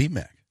started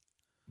B-Mac?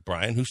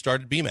 Brian, who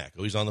started B-Mac.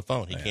 Oh, he's on the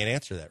phone. He can't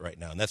answer that right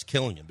now, and that's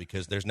killing him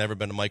because there's never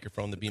been a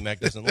microphone that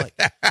B-Mac doesn't like.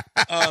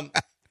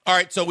 All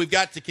right, so we've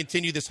got to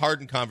continue this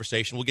Harden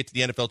conversation. We'll get to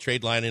the NFL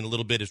trade line in a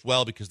little bit as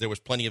well because there was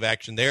plenty of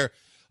action there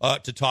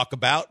to talk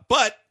about.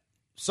 But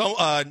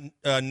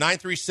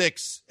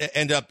 936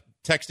 end up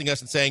texting us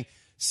and saying,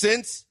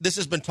 since this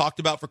has been talked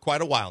about for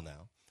quite a while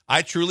now,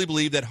 I truly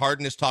believe that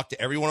Harden has talked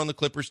to everyone on the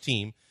Clippers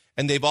team,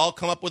 and they've all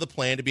come up with a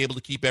plan to be able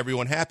to keep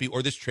everyone happy,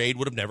 or this trade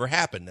would have never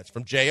happened. That's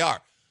from JR.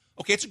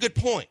 Okay, it's a good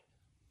point.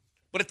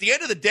 But at the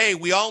end of the day,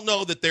 we all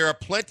know that there are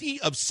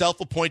plenty of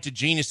self-appointed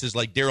geniuses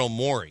like Daryl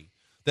Morey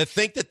that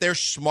think that they're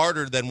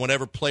smarter than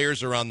whatever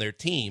players are on their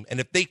team. And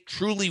if they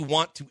truly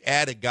want to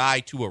add a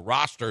guy to a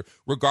roster,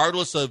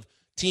 regardless of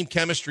team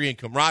chemistry and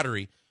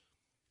camaraderie,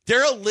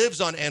 Daryl lives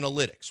on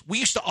analytics. We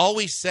used to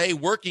always say,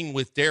 working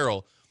with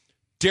Daryl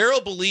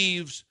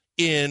believes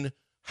in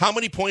how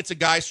many points a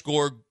guy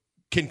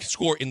can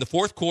score in the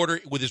fourth quarter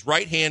with his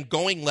right hand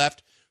going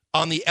left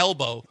on the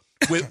elbow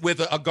with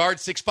a guard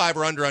 6'5"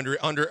 or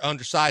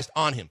undersized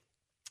on him,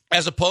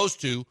 as opposed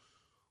to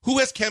who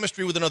has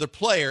chemistry with another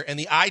player and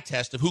the eye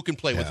test of who can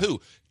play with who.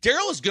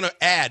 Daryl is going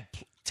to add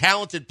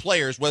talented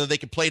players, whether they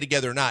can play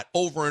together or not,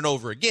 over and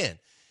over again.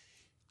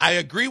 I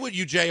agree with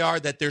you, JR,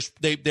 that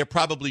there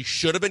probably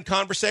should have been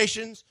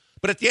conversations,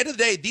 but at the end of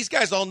the day, these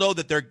guys all know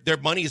that their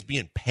money is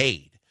being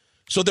paid.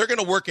 So they're going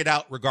to work it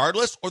out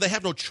regardless, or they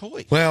have no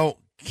choice. Well,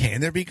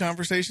 can there be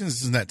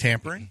conversations? Isn't that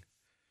tampering?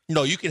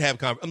 No, you can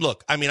have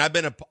look, I mean, I've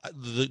been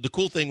the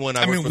cool thing when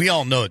we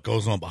all know it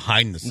goes on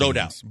behind the scenes. No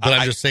doubt. But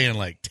I'm just saying,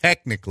 like,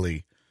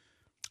 technically.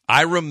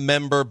 I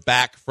remember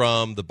back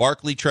from the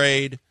Barkley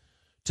trade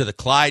to the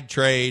Clyde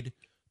trade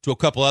to a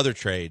couple other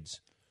trades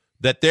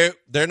that there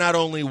not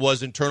only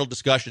was internal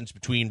discussions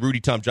between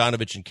Rudy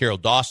Tomjanovich and Carol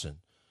Dawson,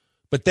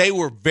 but they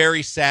were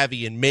very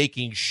savvy in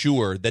making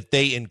sure that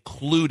they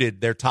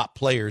included their top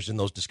players in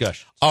those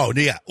discussions. Oh,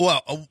 yeah.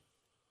 Well, I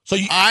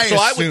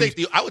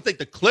would think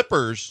the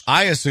Clippers.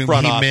 I assume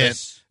front he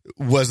office,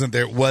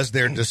 meant was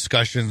there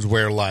discussions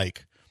where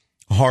like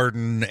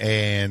Harden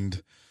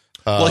and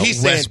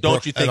he's saying, Westbrook,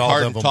 don't you think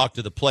Harden talked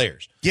to the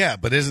players? Yeah,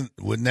 but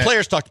wouldn't that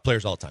players talk to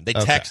players all the time? They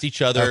text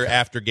each other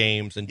after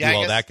games and do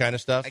all that kind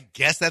of stuff. I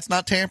guess that's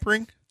not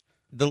tampering.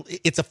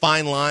 It's a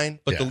fine line,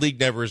 but the league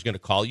never is going to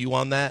call you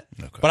on that.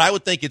 Okay. But I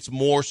would think it's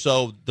more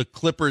so the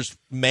Clippers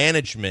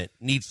management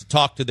needs to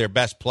talk to their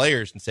best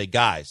players and say,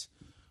 guys,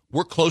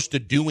 we're close to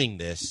doing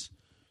this.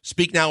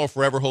 Speak now or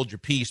forever hold your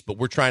peace, but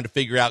we're trying to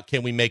figure out,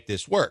 can we make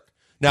this work?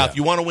 Now, if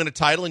you want to win a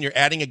title and you're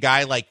adding a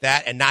guy like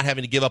that and not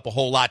having to give up a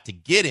whole lot to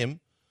get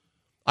him,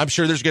 I'm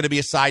sure there's going to be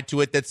a side to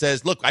it that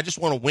says, look, I just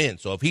want to win.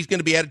 So if he's going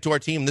to be added to our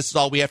team, this is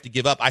all we have to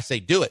give up, I say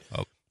do it.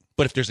 Oh.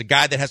 But if there's a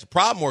guy that has a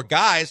problem, or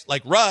guys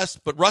like Russ,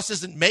 but Russ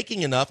isn't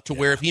making enough to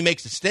where if he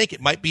makes a stink,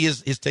 it might be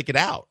his ticket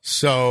out.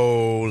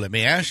 So let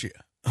me ask you.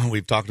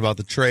 We've talked about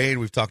the trade.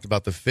 We've talked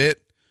about the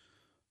fit.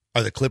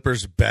 Are the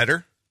Clippers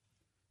better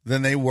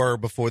than they were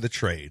before the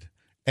trade?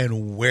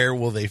 And where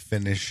will they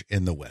finish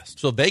in the West?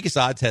 So Vegas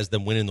odds has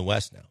them winning the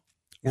West now.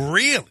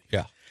 Really?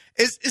 Yeah.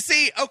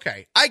 See,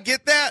 okay, I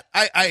get that.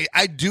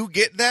 I do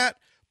get that.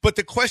 But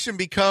the question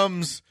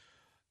becomes,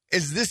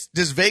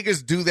 does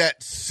Vegas do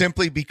that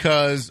simply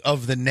because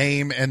of the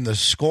name and the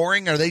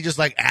scoring? Are they just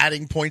like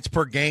adding points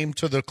per game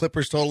to the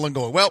Clippers total and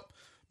going, well,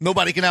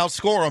 nobody can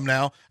outscore them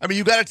now? I mean,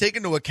 you got to take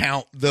into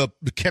account the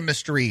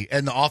chemistry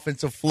and the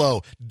offensive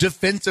flow,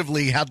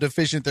 defensively, how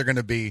deficient they're going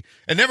to be.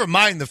 And never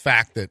mind the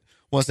fact that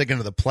once they get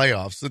into the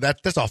playoffs, so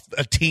that's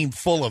a team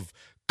full of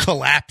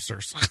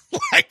collapsers.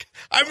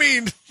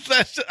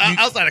 That's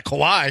outside of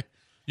Kawhi.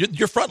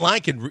 Your front line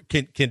can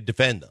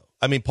defend, though.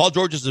 I mean, Paul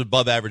George is an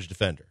above-average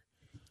defender.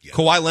 Yeah.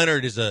 Kawhi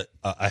Leonard is a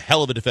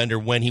hell of a defender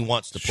when he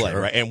wants to play,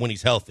 right, and when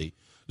he's healthy.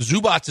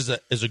 Zubats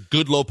is a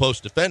good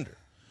low-post defender.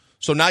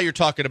 So now you're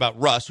talking about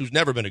Russ, who's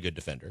never been a good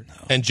defender,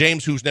 and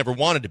James, who's never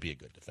wanted to be a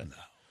good defender.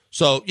 No.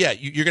 So, yeah,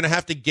 you're going to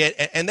have to get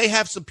 – and they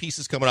have some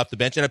pieces coming off the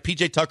bench, and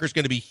P.J. Tucker's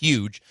going to be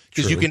huge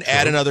because you can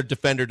add another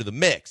defender to the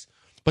mix.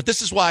 But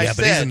this is why I said –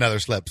 but he's another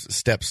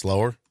step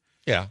slower.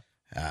 Yeah.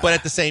 But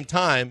at the same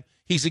time,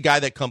 he's a guy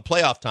that come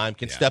playoff time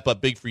can step up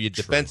big for you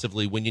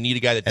defensively when you need a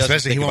guy that doesn't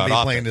Especially think about he won't be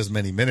offense. playing as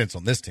many minutes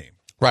on this team.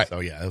 Right. So,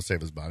 yeah, he'll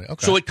save his body.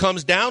 Okay. So it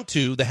comes down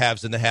to the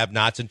haves and the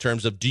have-nots in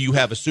terms of, do you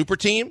have a super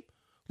team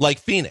like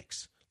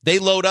Phoenix? They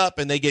load up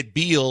and they get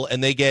Beal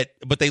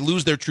but they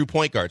lose their true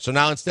point guard. So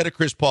now instead of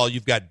Chris Paul,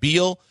 you've got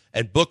Beal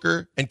and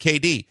Booker and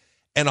KD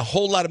and a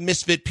whole lot of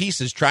misfit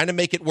pieces trying to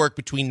make it work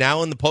between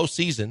now and the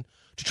postseason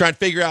to try and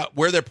figure out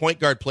where their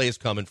point guard play is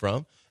coming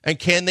from and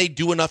can they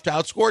do enough to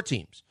outscore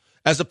teams,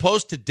 as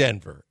opposed to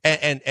Denver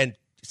and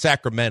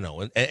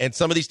Sacramento and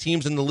some of these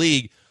teams in the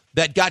league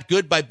that got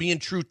good by being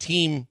true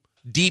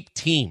deep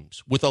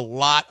teams with a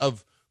lot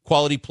of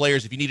quality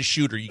players. If you need a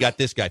shooter, you got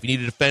this guy. If you need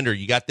a defender,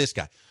 you got this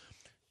guy.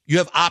 You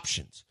have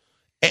options.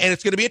 And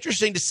it's going to be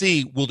interesting to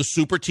see, will the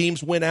super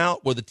teams win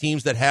out? Will the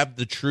teams that have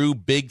the true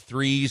big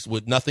threes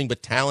with nothing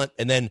but talent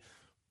and then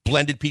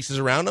blended pieces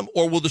around them?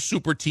 Or will the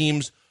super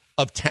teams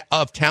of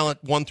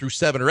talent 1 through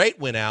 7 or 8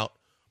 win out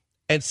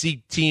and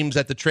see teams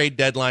at the trade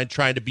deadline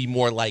trying to be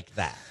more like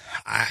that?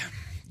 I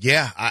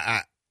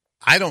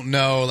don't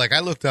know. Like,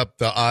 I looked up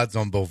the odds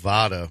on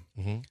Bovada,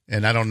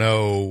 and I don't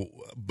know,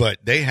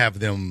 but they have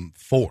them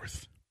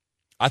 4th.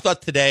 I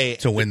thought today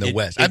to win the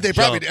West. They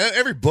probably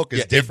every book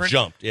is different. It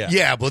jumped, yeah.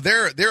 Yeah, but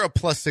they're a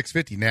plus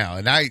 650 now,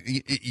 and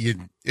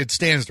it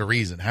stands to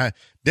reason.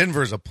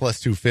 Denver's a plus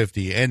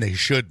 250, and they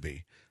should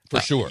be for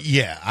sure.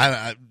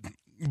 Yeah,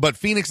 but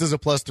Phoenix is a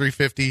plus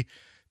 350.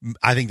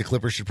 I think the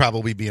Clippers should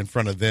probably be in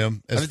front of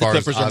them as far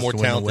as the Clippers are more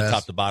talented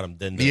top to bottom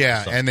than the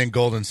and then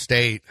Golden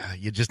State.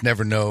 You just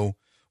never know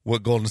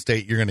what Golden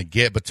State you're going to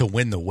get, but to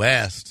win the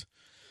West,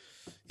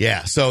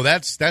 yeah. So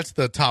that's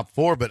the top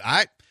 4, but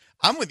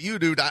I'm with you,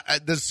 dude.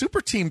 The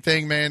super team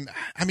thing, man,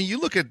 I mean, you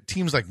look at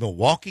teams like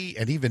Milwaukee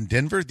and even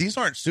Denver. These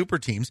aren't super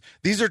teams.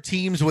 These are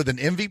teams with an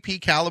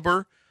MVP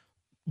caliber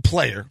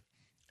player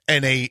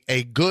and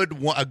a good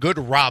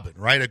Robin,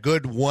 right? A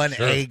good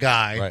 1A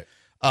guy,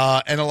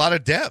 right. And a lot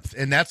of depth.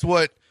 And that's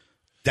what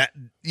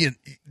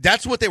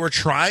they were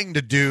trying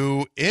to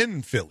do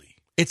in Philly.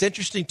 It's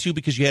interesting, too,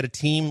 because you had a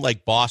team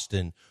like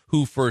Boston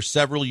who for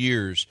several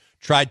years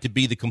tried to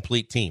be the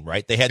complete team,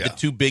 right? They had the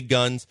 2 big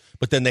guns,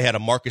 but then they had a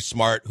Marcus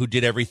Smart who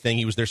did everything.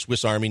 He was their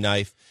Swiss Army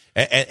knife.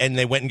 And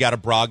they went and got a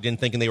Brogdon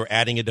thinking they were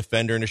adding a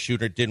defender and a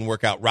shooter. It didn't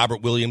work out.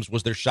 Robert Williams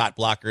was their shot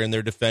blocker and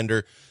their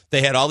defender.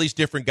 They had all these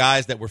different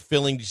guys that were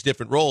filling these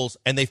different roles,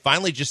 and they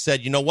finally just said,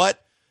 you know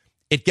what?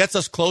 It gets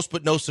us close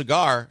but no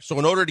cigar. So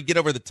in order to get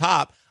over the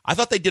top, I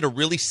thought they did a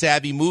really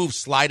savvy move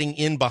sliding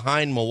in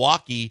behind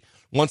Milwaukee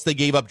once they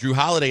gave up Drew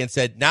Holiday and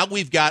said, now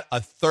we've got a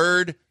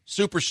third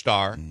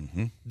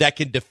superstar that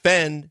can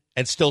defend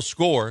and still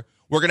score.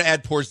 We're going to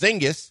add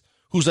Porzingis,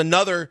 who's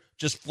another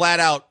just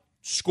flat-out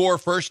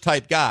score-first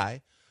type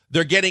guy.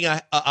 They're getting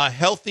a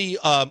healthy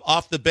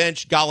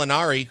off-the-bench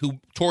Gallinari, who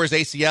tore his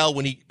ACL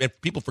when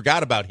people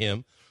forgot about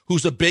him,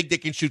 who's a big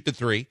that can shoot the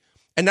 3.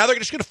 And now they're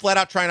just going to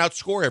flat-out try and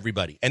outscore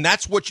everybody. And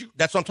that's what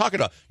I'm talking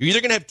about. You're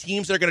either going to have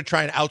teams that are going to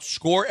try and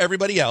outscore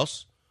everybody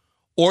else,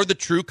 or the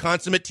true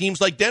consummate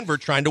teams like Denver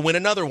trying to win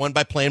another one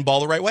by playing ball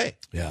the right way.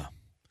 Yeah.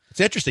 It's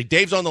interesting.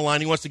 Dave's on the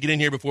line. He wants to get in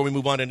here before we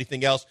move on to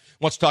anything else.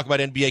 Wants to talk about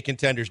NBA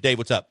contenders. Dave,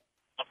 what's up?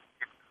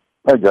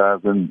 Hey,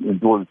 guys.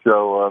 Enjoy the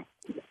show.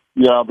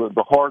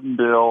 The Harden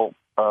deal,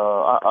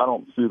 I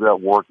don't see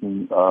that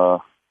working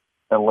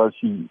unless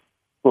you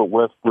put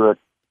Westbrook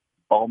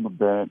on the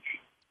bench.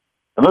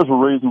 And there's a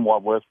reason why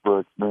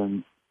Westbrook's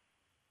been,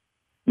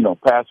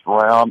 passed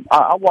around.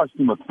 I watched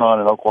him a ton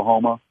in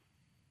Oklahoma.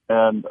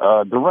 And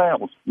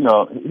Durant was,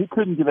 he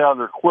couldn't get out of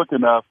there quick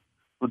enough.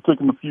 It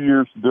took him a few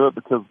years to do it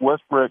because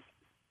Westbrook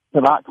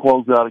cannot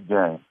close out a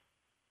game.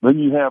 Then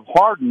you have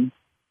Harden,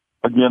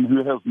 again, who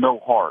has no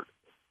heart.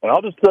 And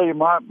I'll just tell you,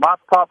 my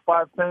top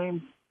 5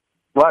 teams,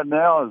 right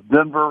now is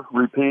Denver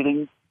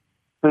repeating,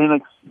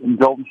 Phoenix and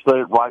Golden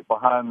State right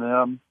behind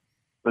them.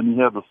 Then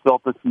you have the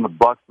Celtics and the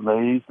Bucks in the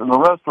East, and the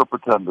rest are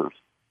pretenders.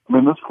 I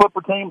mean, this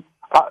Clipper team,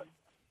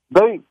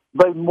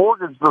 they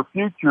mortgaged their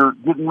future,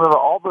 getting rid of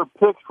all their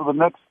picks for the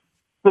next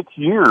 6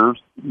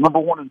 years, number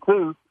 1 and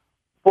 2,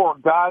 for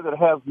a guy that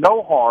has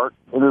no heart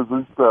and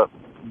is just a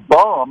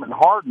bum and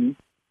Harden.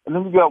 And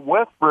then you got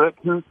Westbrook,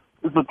 who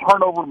is a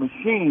turnover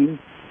machine.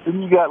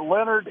 Then you got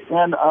Leonard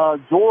and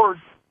George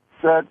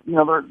that, you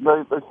know,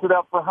 they sit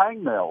out for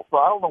hangnails. So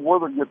I don't know where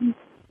they're getting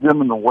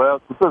them in the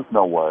West, but there's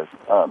no way.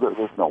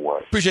 There's no way.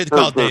 Appreciate the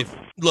call, Dave.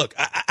 Look,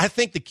 I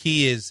think the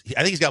key is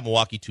I think he's got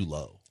Milwaukee too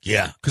low.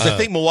 Yeah. Because I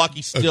think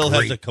Milwaukee still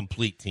has a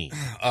complete team.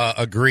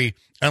 Agree.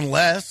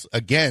 Unless,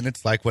 again,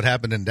 it's like what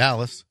happened in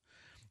Dallas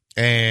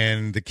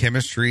and the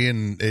chemistry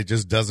and it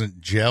just doesn't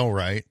gel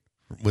right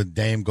with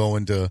Dame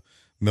going to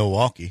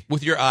Milwaukee.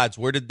 With your odds,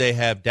 where did they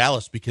have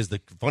Dallas? Because the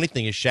funny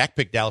thing is Shaq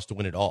picked Dallas to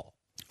win it all.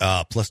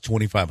 Plus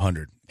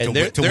 2,500 to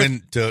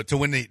win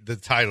the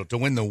title, to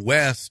win the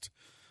West.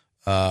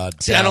 See,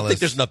 I don't think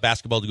there's enough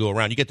basketball to go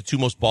around. You get the two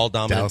most ball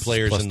dominant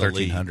players in the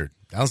league.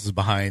 Dallas is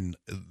behind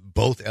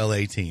both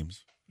LA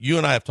teams. You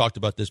and I have talked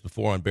about this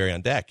before on Barry on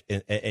Deck,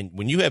 and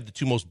when you have the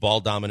two most ball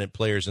dominant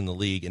players in the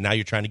league, and now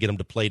you're trying to get them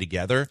to play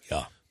together,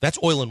 that's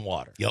oil and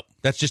water. Yep,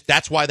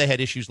 that's why they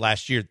had issues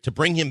last year. To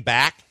bring him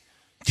back,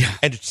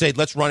 and to say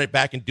let's run it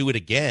back and do it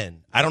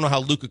again. I don't know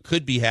how Luka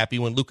could be happy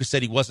when Luka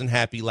said he wasn't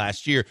happy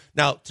last year.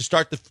 Now to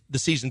start the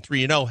season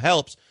 3-0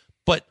 helps,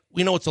 but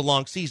we know it's a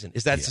long season.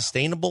 Is that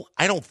sustainable?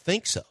 I don't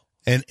think so.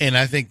 And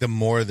I think the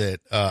more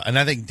that and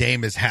I think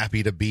Dame is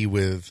happy to be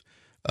with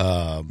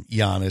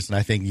Giannis, and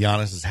I think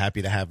Giannis is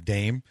happy to have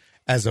Dame,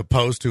 as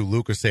opposed to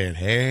Luka saying,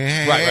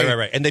 "Hey,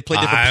 right," and they play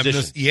different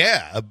positions.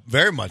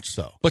 Very much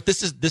so. But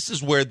this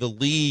is where the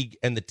league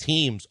and the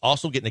teams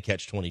also get in a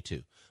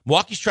catch-22.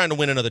 Milwaukee's trying to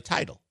win another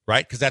title,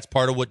 right? Because that's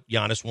part of what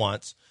Giannis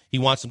wants. He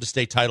wants them to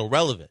stay title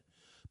relevant.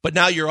 But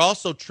now you're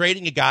also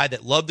trading a guy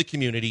that loved the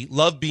community,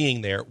 loved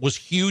being there, was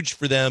huge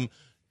for them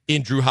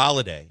in Drew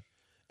Holiday,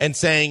 and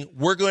saying,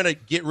 we're going to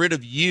get rid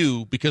of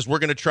you because we're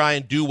going to try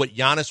and do what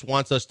Giannis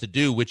wants us to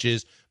do, which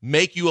is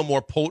make you a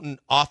more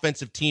potent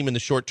offensive team in the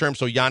short term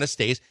so Giannis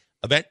stays.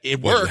 It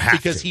worked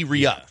because he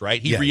re-upped,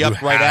 right? He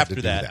re-upped right after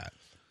that.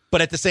 But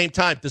at the same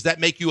time, does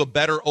that make you a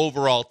better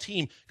overall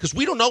team? Because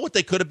we don't know what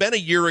they could have been a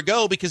year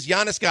ago because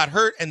Giannis got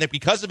hurt, and that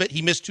because of it,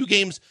 he missed 2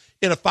 games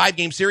in a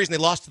 5-game series, and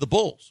they lost to the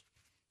Bulls.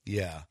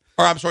 Yeah.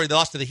 Or I'm sorry, they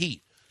lost to the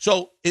Heat.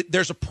 So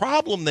there's a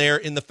problem there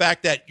in the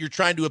fact that you're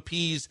trying to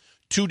appease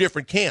 2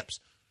 different camps.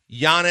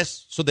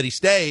 Giannis so that he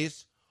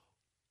stays,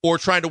 or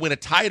trying to win a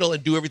title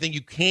and do everything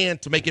you can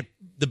to make it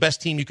the best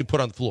team you can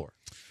put on the floor.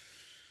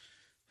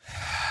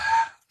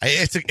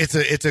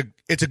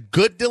 It's a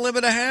good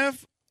dilemma to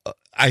have,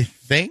 I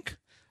think,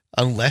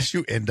 unless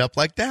you end up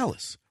like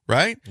Dallas,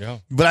 right? Yeah.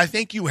 But I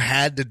think you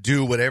had to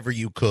do whatever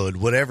you could,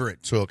 whatever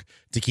it took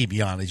to keep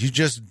Giannis. You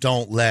just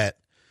don't let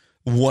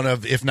one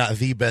of, if not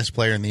the best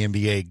player in the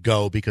NBA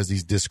go because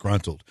he's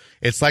disgruntled.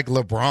 It's like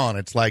LeBron.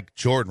 It's like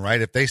Jordan, right?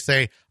 If they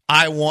say,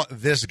 I want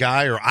this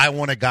guy or I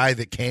want a guy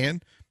that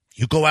can,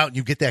 you go out and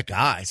you get that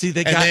guy.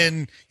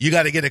 Then you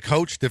got to get a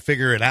coach to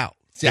figure it out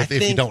if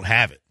you don't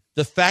have it.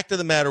 The fact of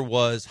the matter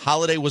was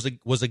Holiday was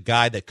a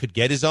guy that could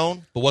get his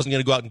own, but wasn't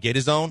going to go out and get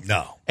his own.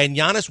 No. And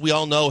Giannis, we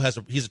all know,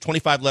 he's a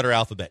 25-letter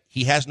alphabet.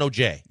 He has no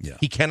J. Yeah.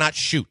 He cannot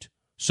shoot.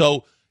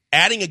 So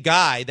adding a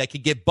guy that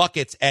could get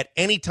buckets at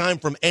any time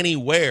from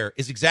anywhere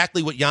is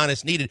exactly what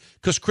Giannis needed,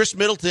 because Chris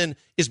Middleton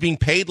is being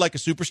paid like a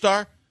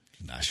superstar.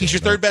 He's your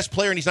third best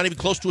player, and he's not even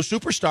close to a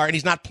superstar, and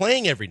he's not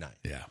playing every night.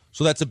 Yeah.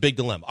 So that's a big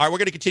dilemma. All right, we're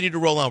going to continue to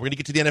roll on. We're going to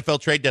get to the NFL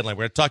trade deadline.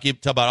 We're going to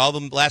talk about all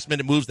the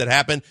last-minute moves that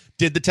happened.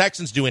 Did the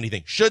Texans do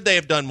anything? Should they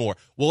have done more?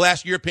 We'll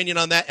ask your opinion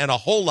on that and a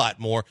whole lot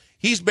more.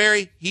 He's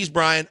Barry. He's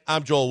Brian.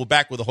 I'm Joel. We're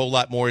back with a whole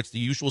lot more. It's the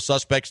usual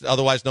suspects,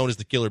 otherwise known as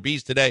the Killer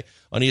Bees, today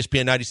on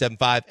ESPN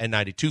 97.5 and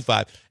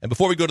 92.5. And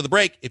before we go to the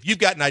break, if you've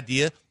got an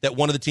idea that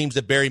one of the teams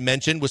that Barry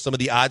mentioned with some of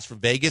the odds from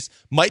Vegas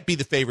might be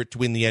the favorite to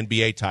win the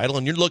NBA title,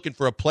 and you're looking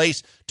for a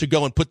place to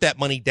go and put that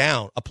money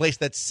down, a place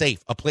that's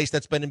safe, a place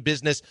that's been in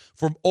business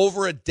for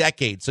over a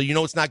decade, so you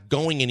know it's not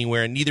going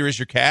anywhere, and neither is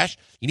your cash,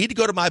 you need to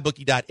go to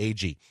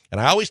mybookie.ag. And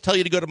I always tell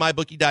you to go to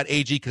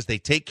mybookie.ag because they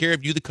take care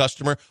of you, the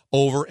customer,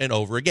 over and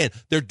over again.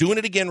 They're doing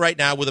it again right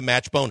now with a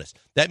match bonus.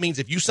 That means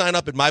if you sign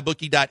up at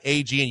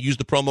mybookie.ag and use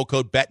the promo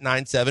code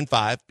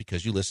BET975,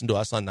 because you listen to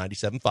us on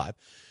 97.5,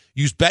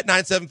 use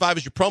BET975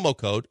 as your promo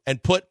code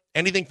and put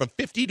anything from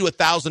 $50 to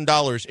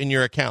 $1,000 in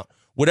your account.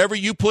 Whatever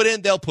you put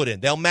in, they'll put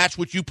in. They'll match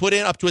what you put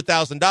in up to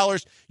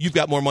 $1,000. You've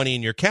got more money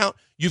in your account.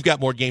 You've got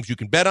more games you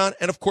can bet on.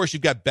 And, of course,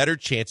 you've got better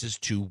chances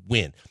to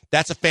win.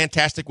 That's a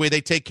fantastic way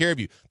they take care of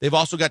you. They've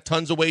also got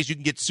tons of ways you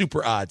can get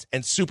super odds.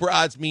 And super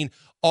odds mean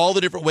all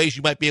the different ways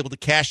you might be able to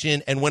cash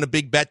in and win a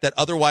big bet that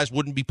otherwise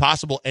wouldn't be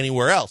possible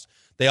anywhere else.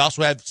 They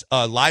also have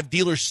live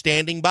dealers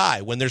standing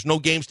by. When there's no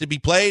games to be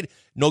played,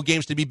 no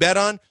games to be bet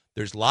on,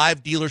 there's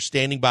live dealers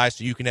standing by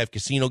so you can have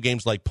casino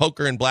games like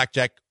poker and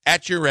blackjack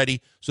at your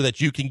ready so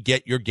that you can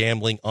get your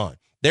gambling on.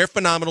 They're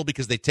phenomenal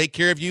because they take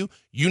care of you.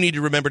 You need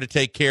to remember to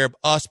take care of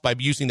us by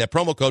using that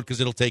promo code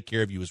because it'll take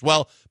care of you as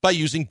well by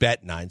using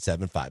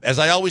Bet975. As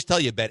I always tell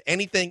you, bet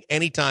anything,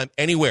 anytime,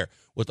 anywhere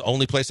with the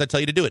only place I tell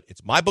you to do it.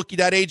 It's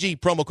mybookie.ag,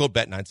 promo code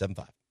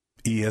Bet975.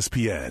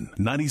 ESPN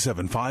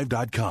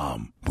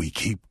 975.com. We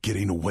keep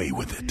getting away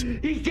with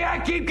it. You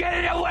can't keep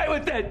getting away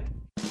with it.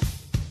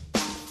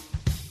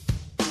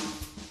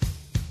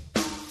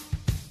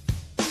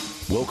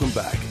 Welcome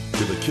back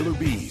to the Killer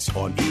Bees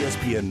on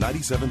ESPN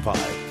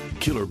 97.5.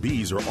 Killer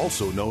bees are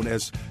also known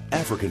as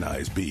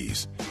Africanized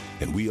bees.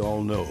 And we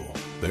all know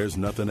there's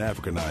nothing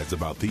Africanized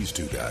about these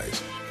two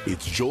guys.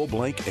 It's Joel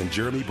Blank and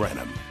Jeremy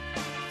Branham.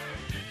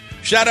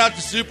 Shout out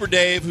to Super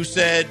Dave, who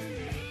said,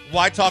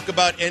 why talk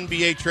about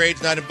NBA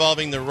trades not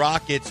involving the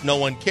Rockets? No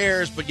one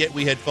cares, but yet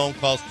we had phone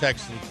calls,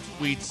 texts, and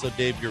tweets. So,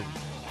 Dave, you're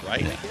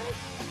right.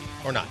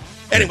 Or not.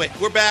 Anyway,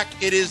 we're back.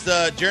 It is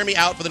Jeremy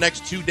out for the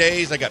next 2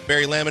 days. I got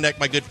Barry Laminack,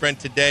 my good friend,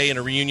 today in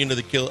a reunion of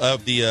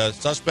the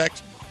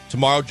suspects.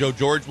 Tomorrow, Joe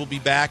George will be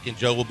back, and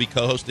Joe will be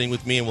co-hosting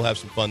with me, and we'll have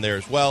some fun there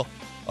as well.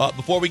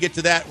 Before we get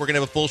to that, we're going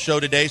to have a full show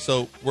today,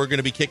 so we're going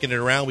to be kicking it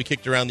around. We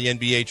kicked around the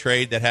NBA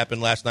trade that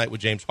happened last night with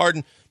James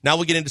Harden. Now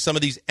we'll get into some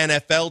of these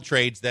NFL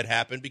trades that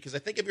happened, because I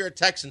think if you're a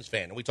Texans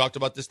fan, and we talked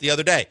about this the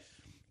other day,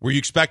 were you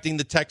expecting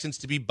the Texans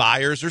to be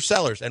buyers or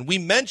sellers? And we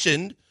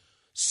mentioned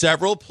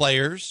several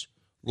players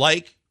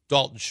like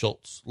Dalton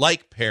Schultz,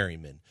 like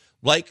Perryman,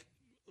 like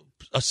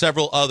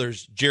several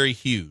others, Jerry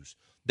Hughes,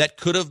 that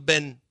could have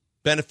been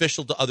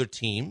beneficial to other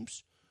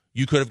teams.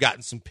 You could have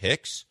gotten some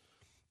picks.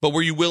 But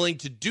were you willing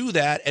to do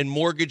that and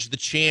mortgage the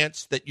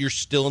chance that you're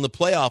still in the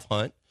playoff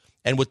hunt,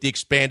 and with the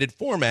expanded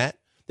format,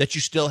 that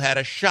you still had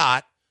a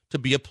shot to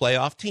be a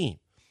playoff team?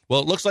 Well,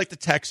 it looks like the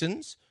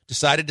Texans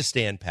decided to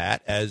stand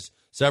pat, as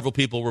several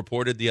people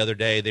reported the other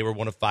day. They were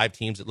one of 5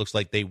 teams that looks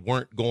like they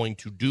weren't going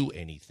to do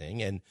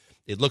anything, and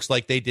it looks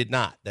like they did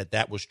not,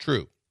 that was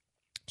true.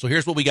 So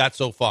here's what we got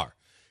so far.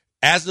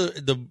 As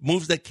the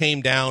moves that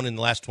came down in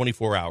the last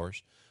 24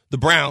 hours, the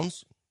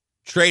Browns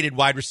traded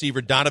wide receiver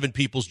Donovan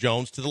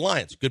Peoples-Jones to the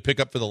Lions. Good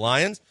pickup for the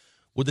Lions.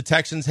 Would the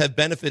Texans have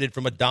benefited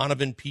from a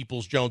Donovan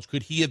Peoples-Jones?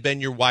 Could he have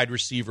been your wide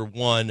receiver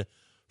one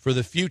for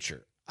the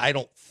future? I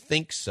don't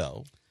think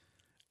so.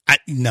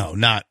 No,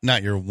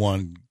 not your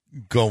one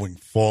going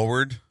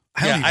forward.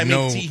 I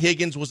mean, T.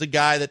 Higgins was a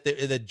guy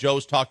that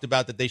Joe's talked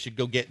about that they should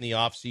go get in the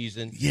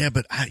offseason. Yeah,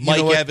 but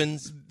Mike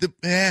Evans.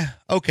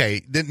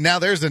 Okay. Now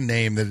there's a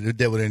name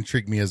that would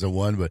intrigue me as a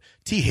one, but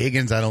T.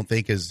 Higgins I don't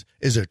think is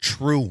a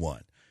true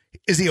one.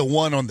 Is he a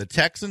one on the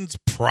Texans?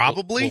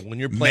 Probably. Well, when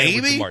you're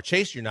playing with Jamar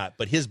Chase, you're not.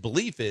 But his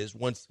belief is,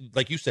 once,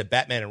 like you said,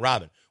 Batman and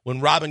Robin.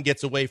 When Robin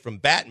gets away from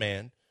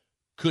Batman,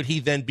 could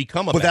he then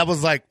become a Batman? That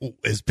was like,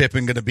 is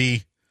Pippen going to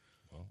be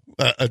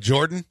a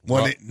Jordan?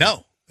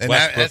 No. And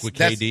Westbrook with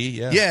KD,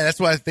 yeah, that's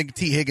what I think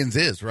T. Higgins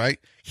is, right?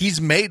 He's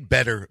made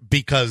better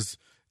because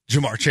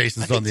Jamar Chase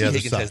is on the other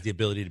Higgins side. Has the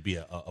ability to be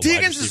a T.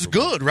 Higgins is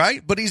good,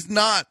 right? But he's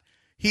not.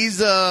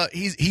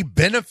 He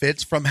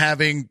benefits from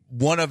having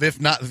one of, if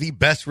not the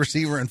best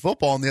receiver in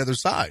football on the other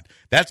side.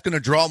 That's going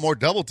to draw more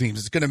double teams.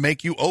 It's going to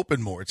make you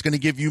open more. It's going to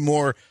give you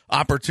more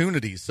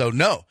opportunities. So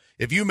no,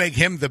 if you make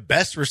him the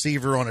best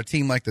receiver on a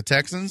team like the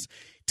Texans,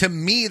 to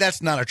me,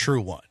 that's not a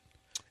true one.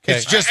 Okay.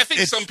 I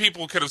think some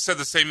people could have said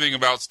the same thing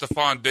about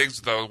Stephon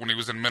Diggs, though, when he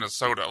was in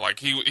Minnesota. Like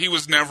he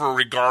was never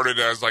regarded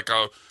as like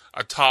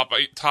a top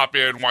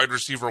end wide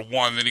receiver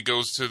one. Then he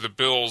goes to the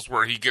Bills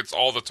where he gets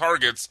all the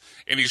targets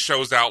and he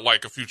shows out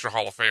like a future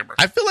Hall of Famer.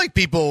 I feel like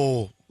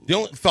people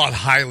thought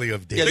highly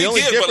of Diggs. Yeah, the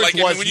only difference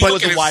was he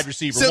was a wide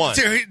receiver one.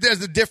 So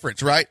there's a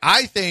difference, right?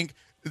 I think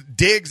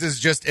Diggs is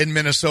just in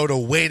Minnesota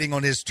waiting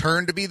on his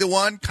turn to be the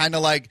one, kind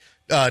of like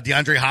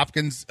DeAndre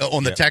Hopkins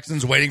on the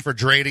Texans waiting for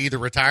Dre to either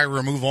retire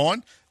or move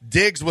on.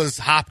 Diggs was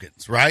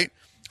Hopkins, right?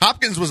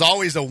 Hopkins was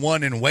always a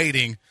one in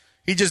waiting.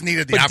 He just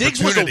needed the opportunity.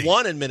 Diggs was a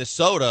one in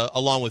Minnesota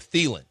along with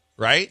Thielen,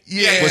 right?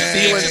 Yeah.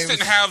 He just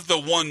didn't have the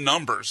one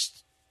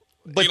numbers.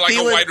 But like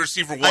Thielen, a wide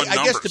receiver one numbers.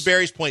 I guess to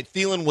Barry's point,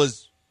 Thielen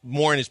was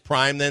more in his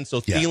prime then, so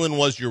Thielen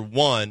was your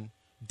one.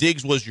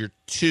 Diggs was your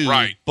two,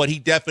 right? But he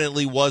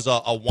definitely was a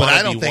one. But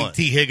I don't think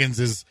T. Higgins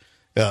is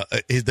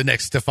the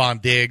next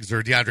Stephon Diggs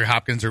or DeAndre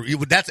Hopkins, or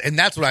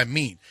that's what I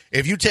mean.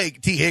 If you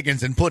take T.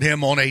 Higgins and put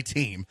him on a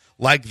team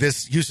like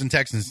this Houston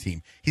Texans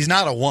team, he's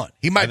not a one.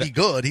 He might be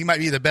good. He might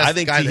be the best. I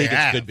think guy T. they Higgins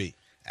have. could be.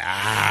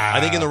 I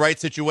think in the right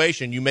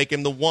situation, you make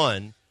him the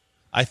one.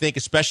 I think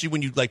especially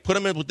when you like put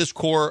him in with this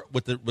core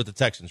with the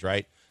Texans,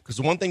 right? Because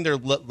the one thing they're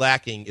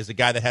lacking is a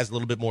guy that has a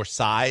little bit more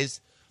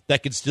size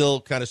that can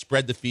still kind of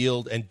spread the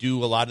field and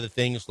do a lot of the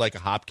things like a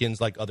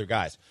Hopkins, like other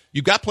guys.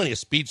 You've got plenty of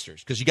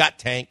speedsters because you got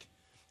Tank.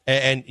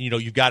 And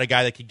you've got a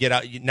guy that could get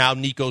out. Now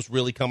Nico's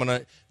really coming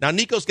on. Now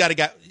Nico's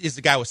is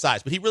the guy with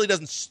size, but he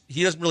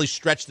doesn't really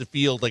stretch the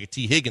field like a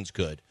T. Higgins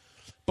could.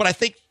 But I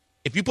think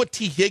if you put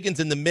T. Higgins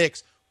in the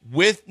mix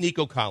with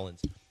Nico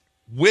Collins,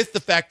 with the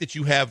fact that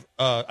you have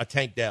a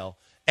Tank Dell,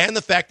 and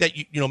the fact that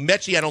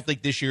Mechie, I don't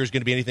think this year is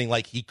going to be anything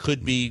like he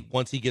could be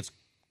once he gets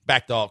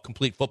back to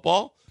complete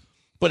football.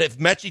 But if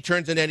Mechie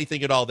turns into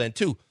anything at all, then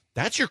too,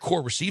 That's your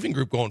core receiving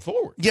group going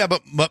forward. Yeah,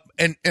 but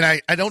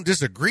I don't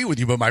disagree with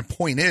you, but my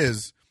point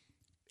is,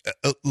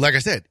 like I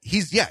said,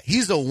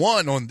 he's a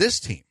one on this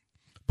team,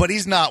 but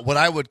he's not what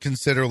I would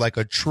consider like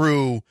a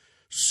true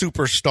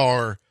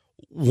superstar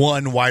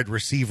one wide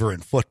receiver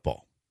in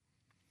football.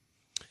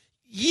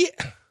 Yeah.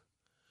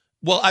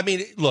 Well, I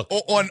mean, look,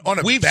 on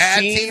a bad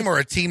team or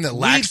a team that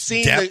lacks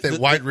depth at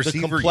wide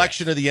receiver. The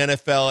complexion of the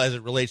NFL as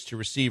it relates to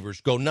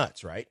receivers go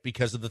nuts, right?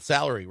 Because of the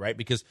salary, right?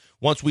 Because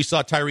once we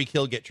saw Tyreek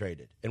Hill get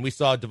traded, and we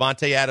saw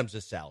Devontae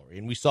Adams' salary,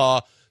 and we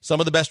saw some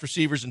of the best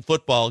receivers in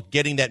football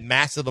getting that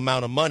massive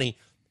amount of money,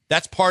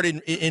 that's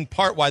in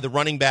part why the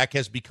running back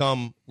has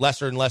become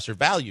lesser and lesser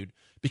valued,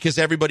 because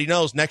everybody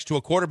knows next to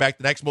a quarterback,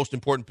 the next most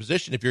important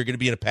position, if you're going to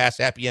be in a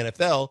pass-happy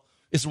NFL,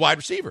 is a wide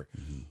receiver.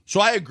 Mm-hmm. So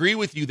I agree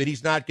with you that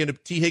he's not going to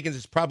 – T. Higgins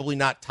is probably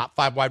not top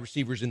 5 wide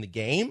receivers in the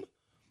game,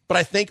 but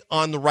I think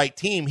on the right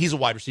team, he's a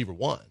wide receiver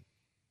 1.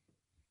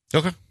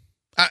 Okay.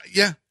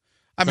 Yeah.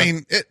 I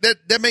mean,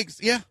 that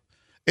makes – yeah.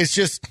 It's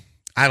just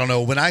 – I don't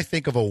know. When I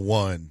think of a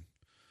 1,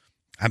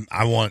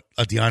 I want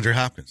a DeAndre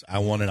Hopkins. I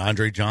want an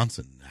Andre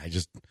Johnson. I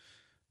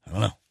don't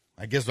know.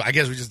 I guess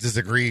we just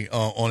disagree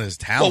on his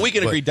talent. Well, we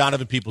can agree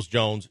Donovan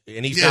Peoples-Jones,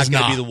 and he's not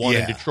going to be the one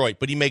in Detroit,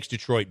 but he makes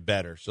Detroit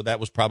better. So that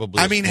was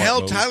probably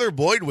move. Tyler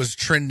Boyd was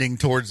trending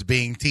towards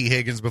being T.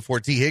 Higgins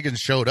before T. Higgins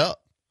showed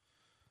up.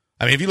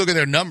 I mean, if you look at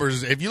their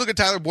numbers, if you look at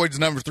Tyler Boyd's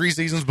numbers 3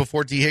 seasons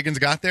before T. Higgins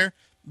got there,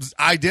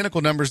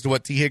 identical numbers to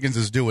what T. Higgins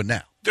is doing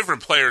now.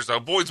 Different players, though.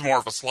 Boyd's more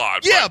of a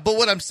slot. Yeah, but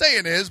what I'm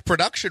saying is,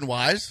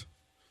 production-wise,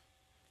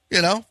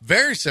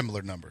 very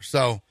similar numbers.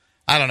 So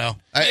I don't know.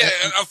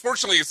 And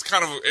unfortunately,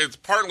 it's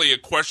partly a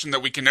question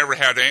that we can never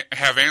have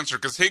answered,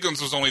 because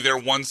Higgins was only there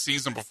 1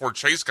 season before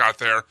Chase got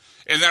there.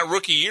 In that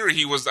rookie year,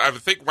 he was, I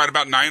think, right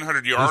about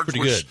 900 yards,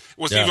 which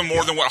was even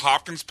more than what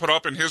Hopkins put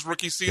up in his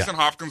rookie season.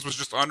 Yeah. Hopkins was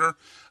just under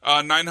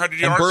 900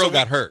 yards. And Burrow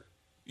got hurt.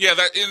 Yeah,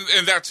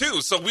 and that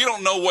too. So we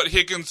don't know what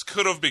Higgins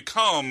could have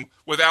become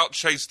without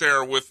Chase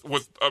there, with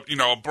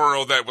a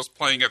Burrow that was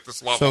playing at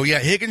this level. So yeah,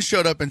 Higgins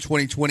showed up in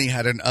 2020,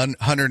 had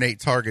 108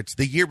 targets.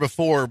 The year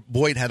before,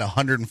 Boyd had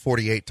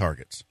 148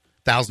 targets,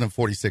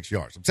 1,046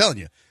 yards. I'm telling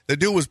you, the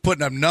dude was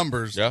putting up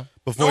numbers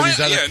before these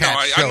other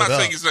cats showed up. I'm not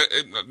saying he's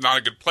not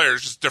a good player.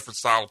 It's just a different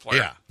style of player.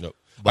 Yeah. Nope.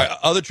 But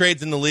other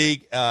trades in the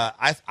league,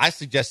 I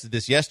suggested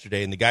this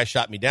yesterday, and the guy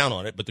shot me down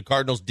on it, but the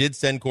Cardinals did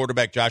send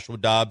quarterback Joshua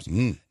Dobbs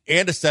and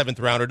a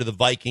 7th-rounder to the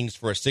Vikings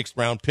for a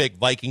 6th-round pick.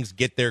 Vikings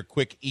get their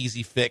quick,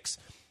 easy fix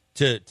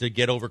to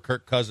get over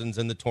Kirk Cousins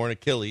and the torn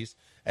Achilles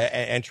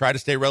and try to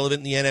stay relevant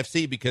in the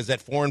NFC, because at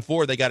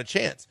 4-4, they got a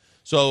chance.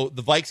 So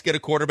the Vikes get a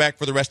quarterback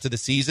for the rest of the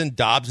season.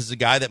 Dobbs is a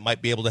guy that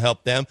might be able to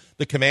help them.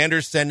 The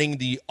Commanders sending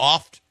the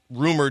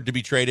oft-rumored to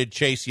be traded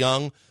Chase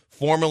Young,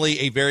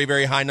 formerly a very,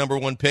 very high number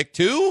 1 pick,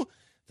 to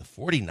the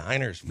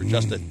 49ers for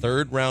just a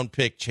 3rd-round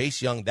pick.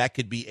 Chase Young, that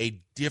could be a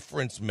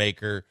difference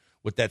maker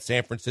with that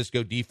San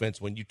Francisco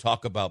defense when you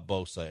talk about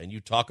Bosa and you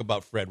talk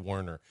about Fred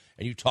Warner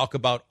and you talk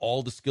about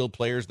all the skilled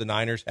players the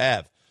Niners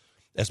have.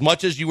 As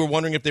much as you were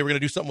wondering if they were going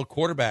to do something with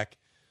quarterback,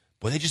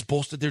 boy, they just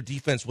bolstered their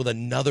defense with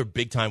another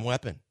big-time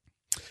weapon.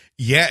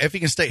 Yeah, if he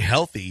can stay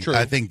healthy, True.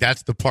 I think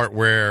that's the part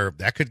where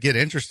that could get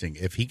interesting.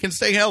 If he can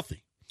stay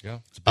healthy. Yeah,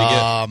 it's a big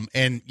hit.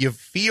 And you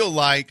feel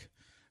like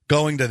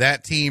going to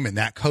that team and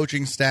that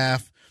coaching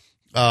staff,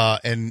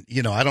 and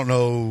I don't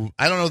know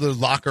the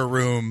locker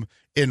room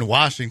in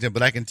Washington,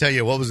 but I can tell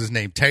you, what was his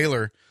name?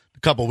 Taylor, a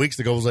couple of weeks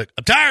ago, was like,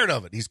 I'm tired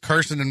of it. He's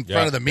cursing in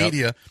front of the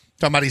media,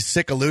 talking about he's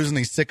sick of losing,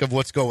 he's sick of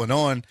what's going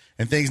on,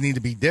 and things need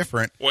to be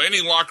different. Well,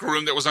 any locker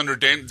room that was under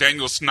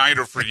Daniel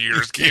Snyder for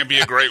years can't be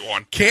a great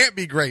one. Can't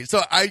be great.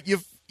 So I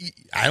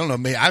don't know,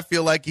 man. I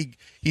feel like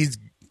he's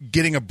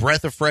getting a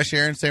breath of fresh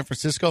air in San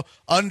Francisco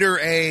under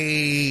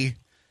a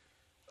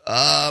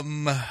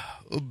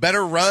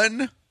better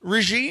run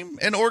regime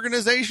and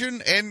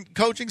organization and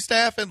coaching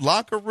staff and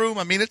locker room.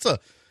 I mean,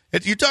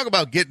 you talk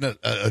about getting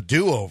a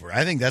do-over.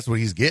 I think that's what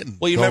he's getting.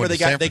 Well, you remember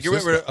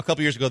remember a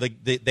couple years ago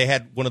they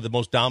had one of the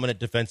most dominant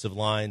defensive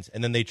lines,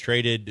 and then they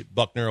traded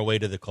Buckner away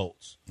to the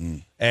Colts.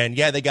 And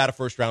they got a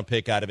 1st-round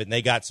pick out of it, and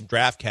they got some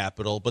draft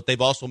capital, but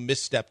they've also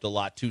misstepped a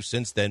lot too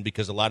since then,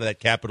 because a lot of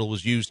that capital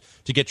was used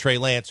to get Trey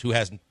Lance, who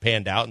hasn't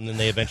panned out, and then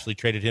they eventually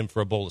traded him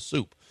for a bowl of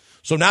soup.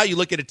 So now you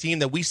look at a team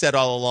that we said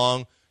all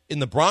along in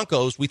the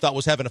Broncos we thought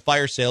was having a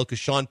fire sale because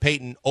Sean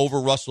Payton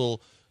over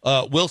Russell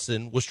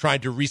Wilson was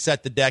trying to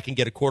reset the deck and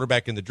get a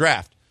quarterback in the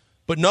draft.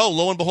 But no,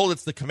 lo and behold,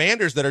 it's the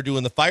Commanders that are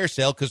doing the fire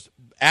sale, because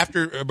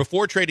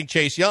before trading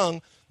Chase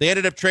Young, they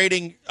ended up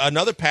trading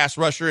another pass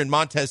rusher in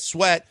Montez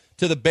Sweat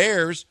to the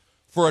Bears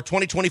for a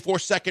 2024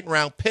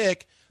 2nd-round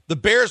pick. The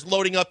Bears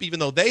loading up even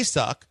though they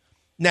suck.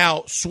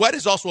 Now, Sweat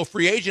is also a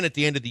free agent at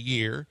the end of the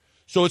year,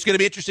 so it's going to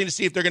be interesting to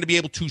see if they're going to be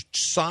able to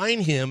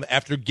sign him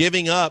after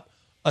giving up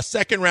a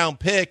 2nd-round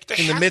pick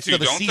in the midst of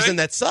a season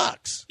that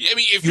sucks. Yeah, I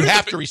mean, you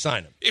have to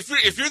re-sign him.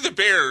 If you're the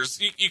Bears,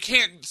 you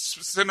can't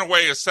send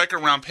away a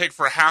 2nd-round pick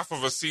for half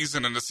of a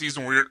season, in the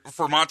season where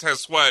for Montez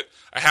Sweat,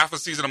 a half a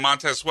season of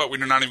Montez Sweat when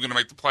you're not even going to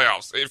make the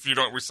playoffs if you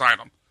don't re-sign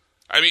him.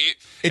 I mean,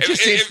 it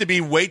just seems to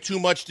be way too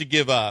much to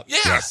give up.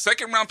 Yeah,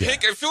 second-round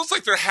pick. It feels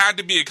like there had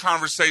to be a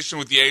conversation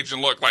with the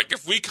agent. Look, like,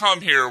 if we come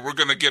here, we're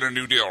going to get a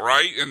new deal,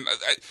 right? And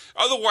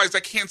otherwise, I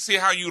can't see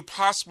how you would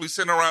possibly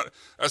send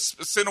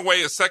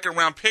away a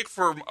second-round pick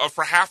for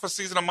half a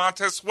season of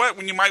Montez Sweat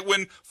when you might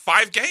win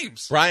 5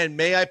 games. Brian,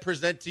 may I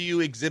present to you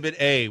Exhibit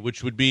A,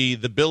 which would be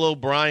the Bill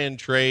O'Brien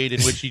trade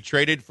in which he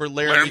traded for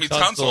Laramie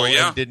Tunsil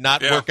and did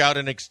not work out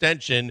an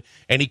extension,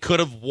 and he could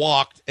have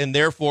walked, and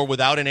therefore,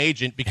 without an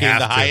agent, became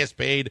the highest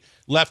paid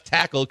left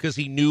tackle because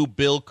he knew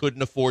Bill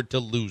couldn't afford to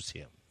lose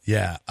him.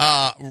 Yeah.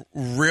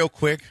 Real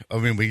quick, I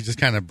mean, we just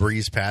kind of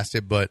breezed past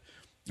it, but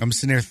I'm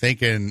sitting there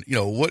thinking,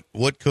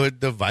 what could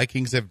the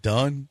Vikings have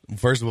done?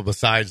 First of all,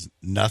 besides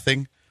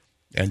nothing,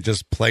 and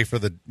just play for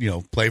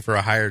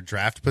a higher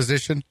draft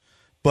position.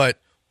 But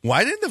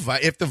why didn't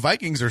if the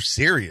Vikings are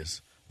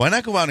serious, why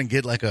not go out and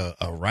get like a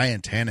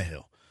Ryan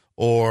Tannehill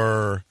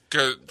or?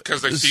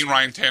 Because they've seen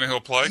Ryan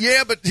Tannehill play?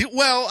 Yeah,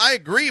 I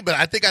agree, but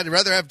I think I'd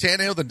rather have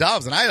Tannehill than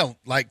Dobbs, and I don't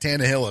like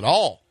Tannehill at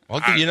all.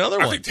 I'll give you another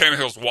one. I think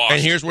Tannehill's washed.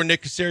 And here's where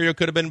Nick Caserio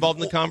could have been involved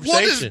in the conversation.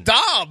 What is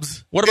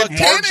Dobbs? What about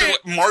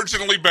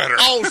marginally better?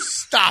 Oh,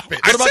 stop it.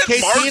 What about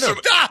Case Keenum?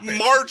 Stop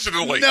it.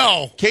 Marginally.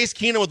 No. Case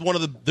Keenum with one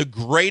of the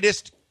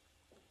greatest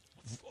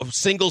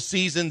single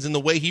seasons in the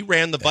way he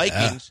ran the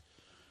Vikings.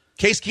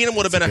 Case Keenum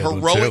would have been a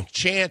heroic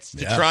chance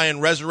to try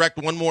and resurrect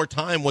one more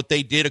time what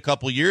they did a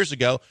couple years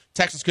ago.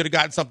 Texans could have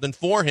gotten something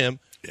for him.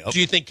 Yep. Do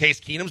you think Case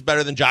Keenum's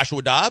better than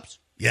Joshua Dobbs?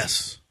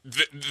 Yes.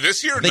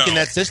 This year, I think in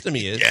that system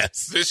he is.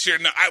 Yes. This year,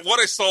 no. What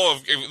I saw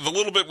of the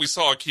little bit we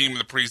saw of Keenum in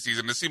the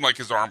preseason, it seemed like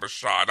his arm was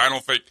shot. I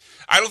don't think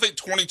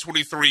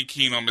 2023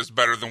 Keenum is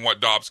better than what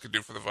Dobbs could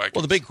do for the Vikings.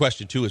 Well, the big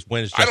question too is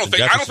when is Justin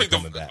Jefferson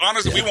coming back?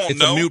 Honestly, we won't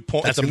know.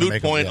 It's a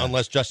moot point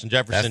unless Justin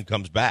Jefferson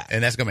comes back,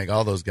 and that's going to make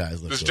all those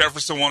guys look. Does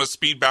Jefferson want to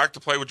speed back to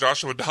play with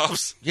Joshua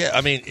Dobbs? Yeah,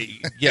 I mean,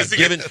 is he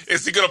going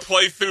to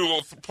play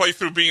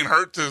through being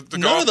hurt to go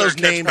none out of those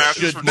there and catch names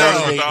passes should for Joshua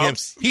motivate him.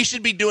 Dobbs? He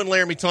should be doing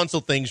Laramie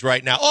Tunsil things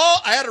right now. Oh,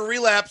 I had a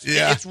relapse.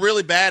 Yeah. It's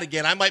really bad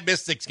again. I might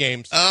miss 6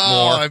 games.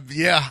 Oh,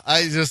 yeah.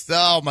 I just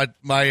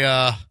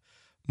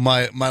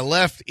my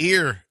left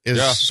ear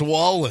is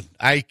swollen.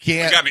 I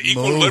can't. I got an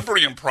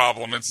equilibrium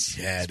problem. It's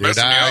messing me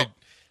up.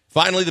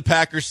 Finally, the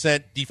Packers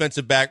sent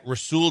defensive back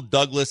Rasul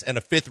Douglas and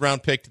a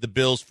 5th-round pick to the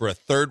Bills for a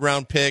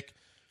 3rd-round pick.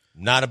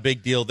 Not a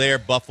big deal there.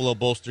 Buffalo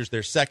bolsters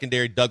their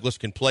secondary. Douglas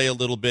can play a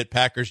little bit.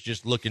 Packers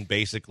just looking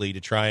basically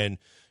to try and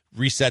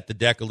reset the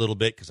deck a little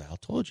bit because I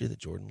told you that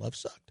Jordan Love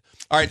sucked.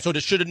 All right, so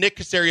should Nick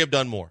Caserio have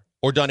done more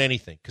or done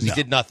anything? Because he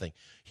did nothing.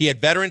 He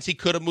had veterans he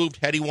could have moved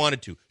had he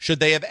wanted to.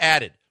 Should they have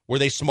added? Were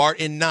they smart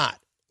in not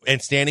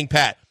and standing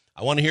pat?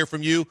 I want to hear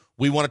from you.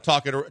 We want to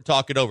talk it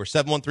over.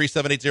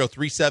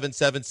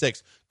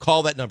 713-780-3776.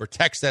 Call that number.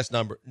 Text that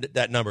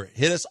number.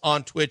 Hit us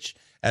on Twitch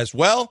as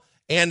well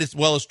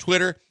as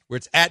Twitter, where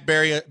it's at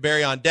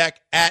Barry on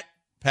Deck, at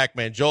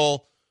Pac-Man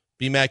Joel.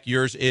 BMAC,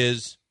 yours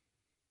is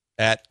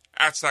at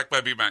Sacked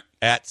by BMAC.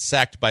 At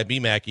Sacked by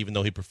BMAC, even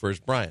though he prefers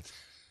Brian.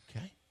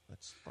 Okay,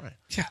 that's Brian.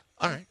 Yeah.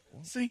 All right.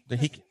 See?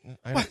 Then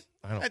I don't.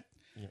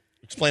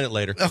 Explain it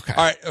later. Okay.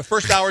 All right.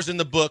 First hour's in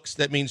the books.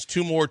 That means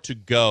 2 more to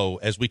go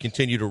as we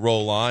continue to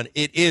roll on.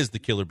 It is the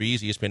Killer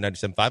Bees, ESPN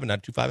 97.5 and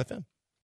 92.5 FM.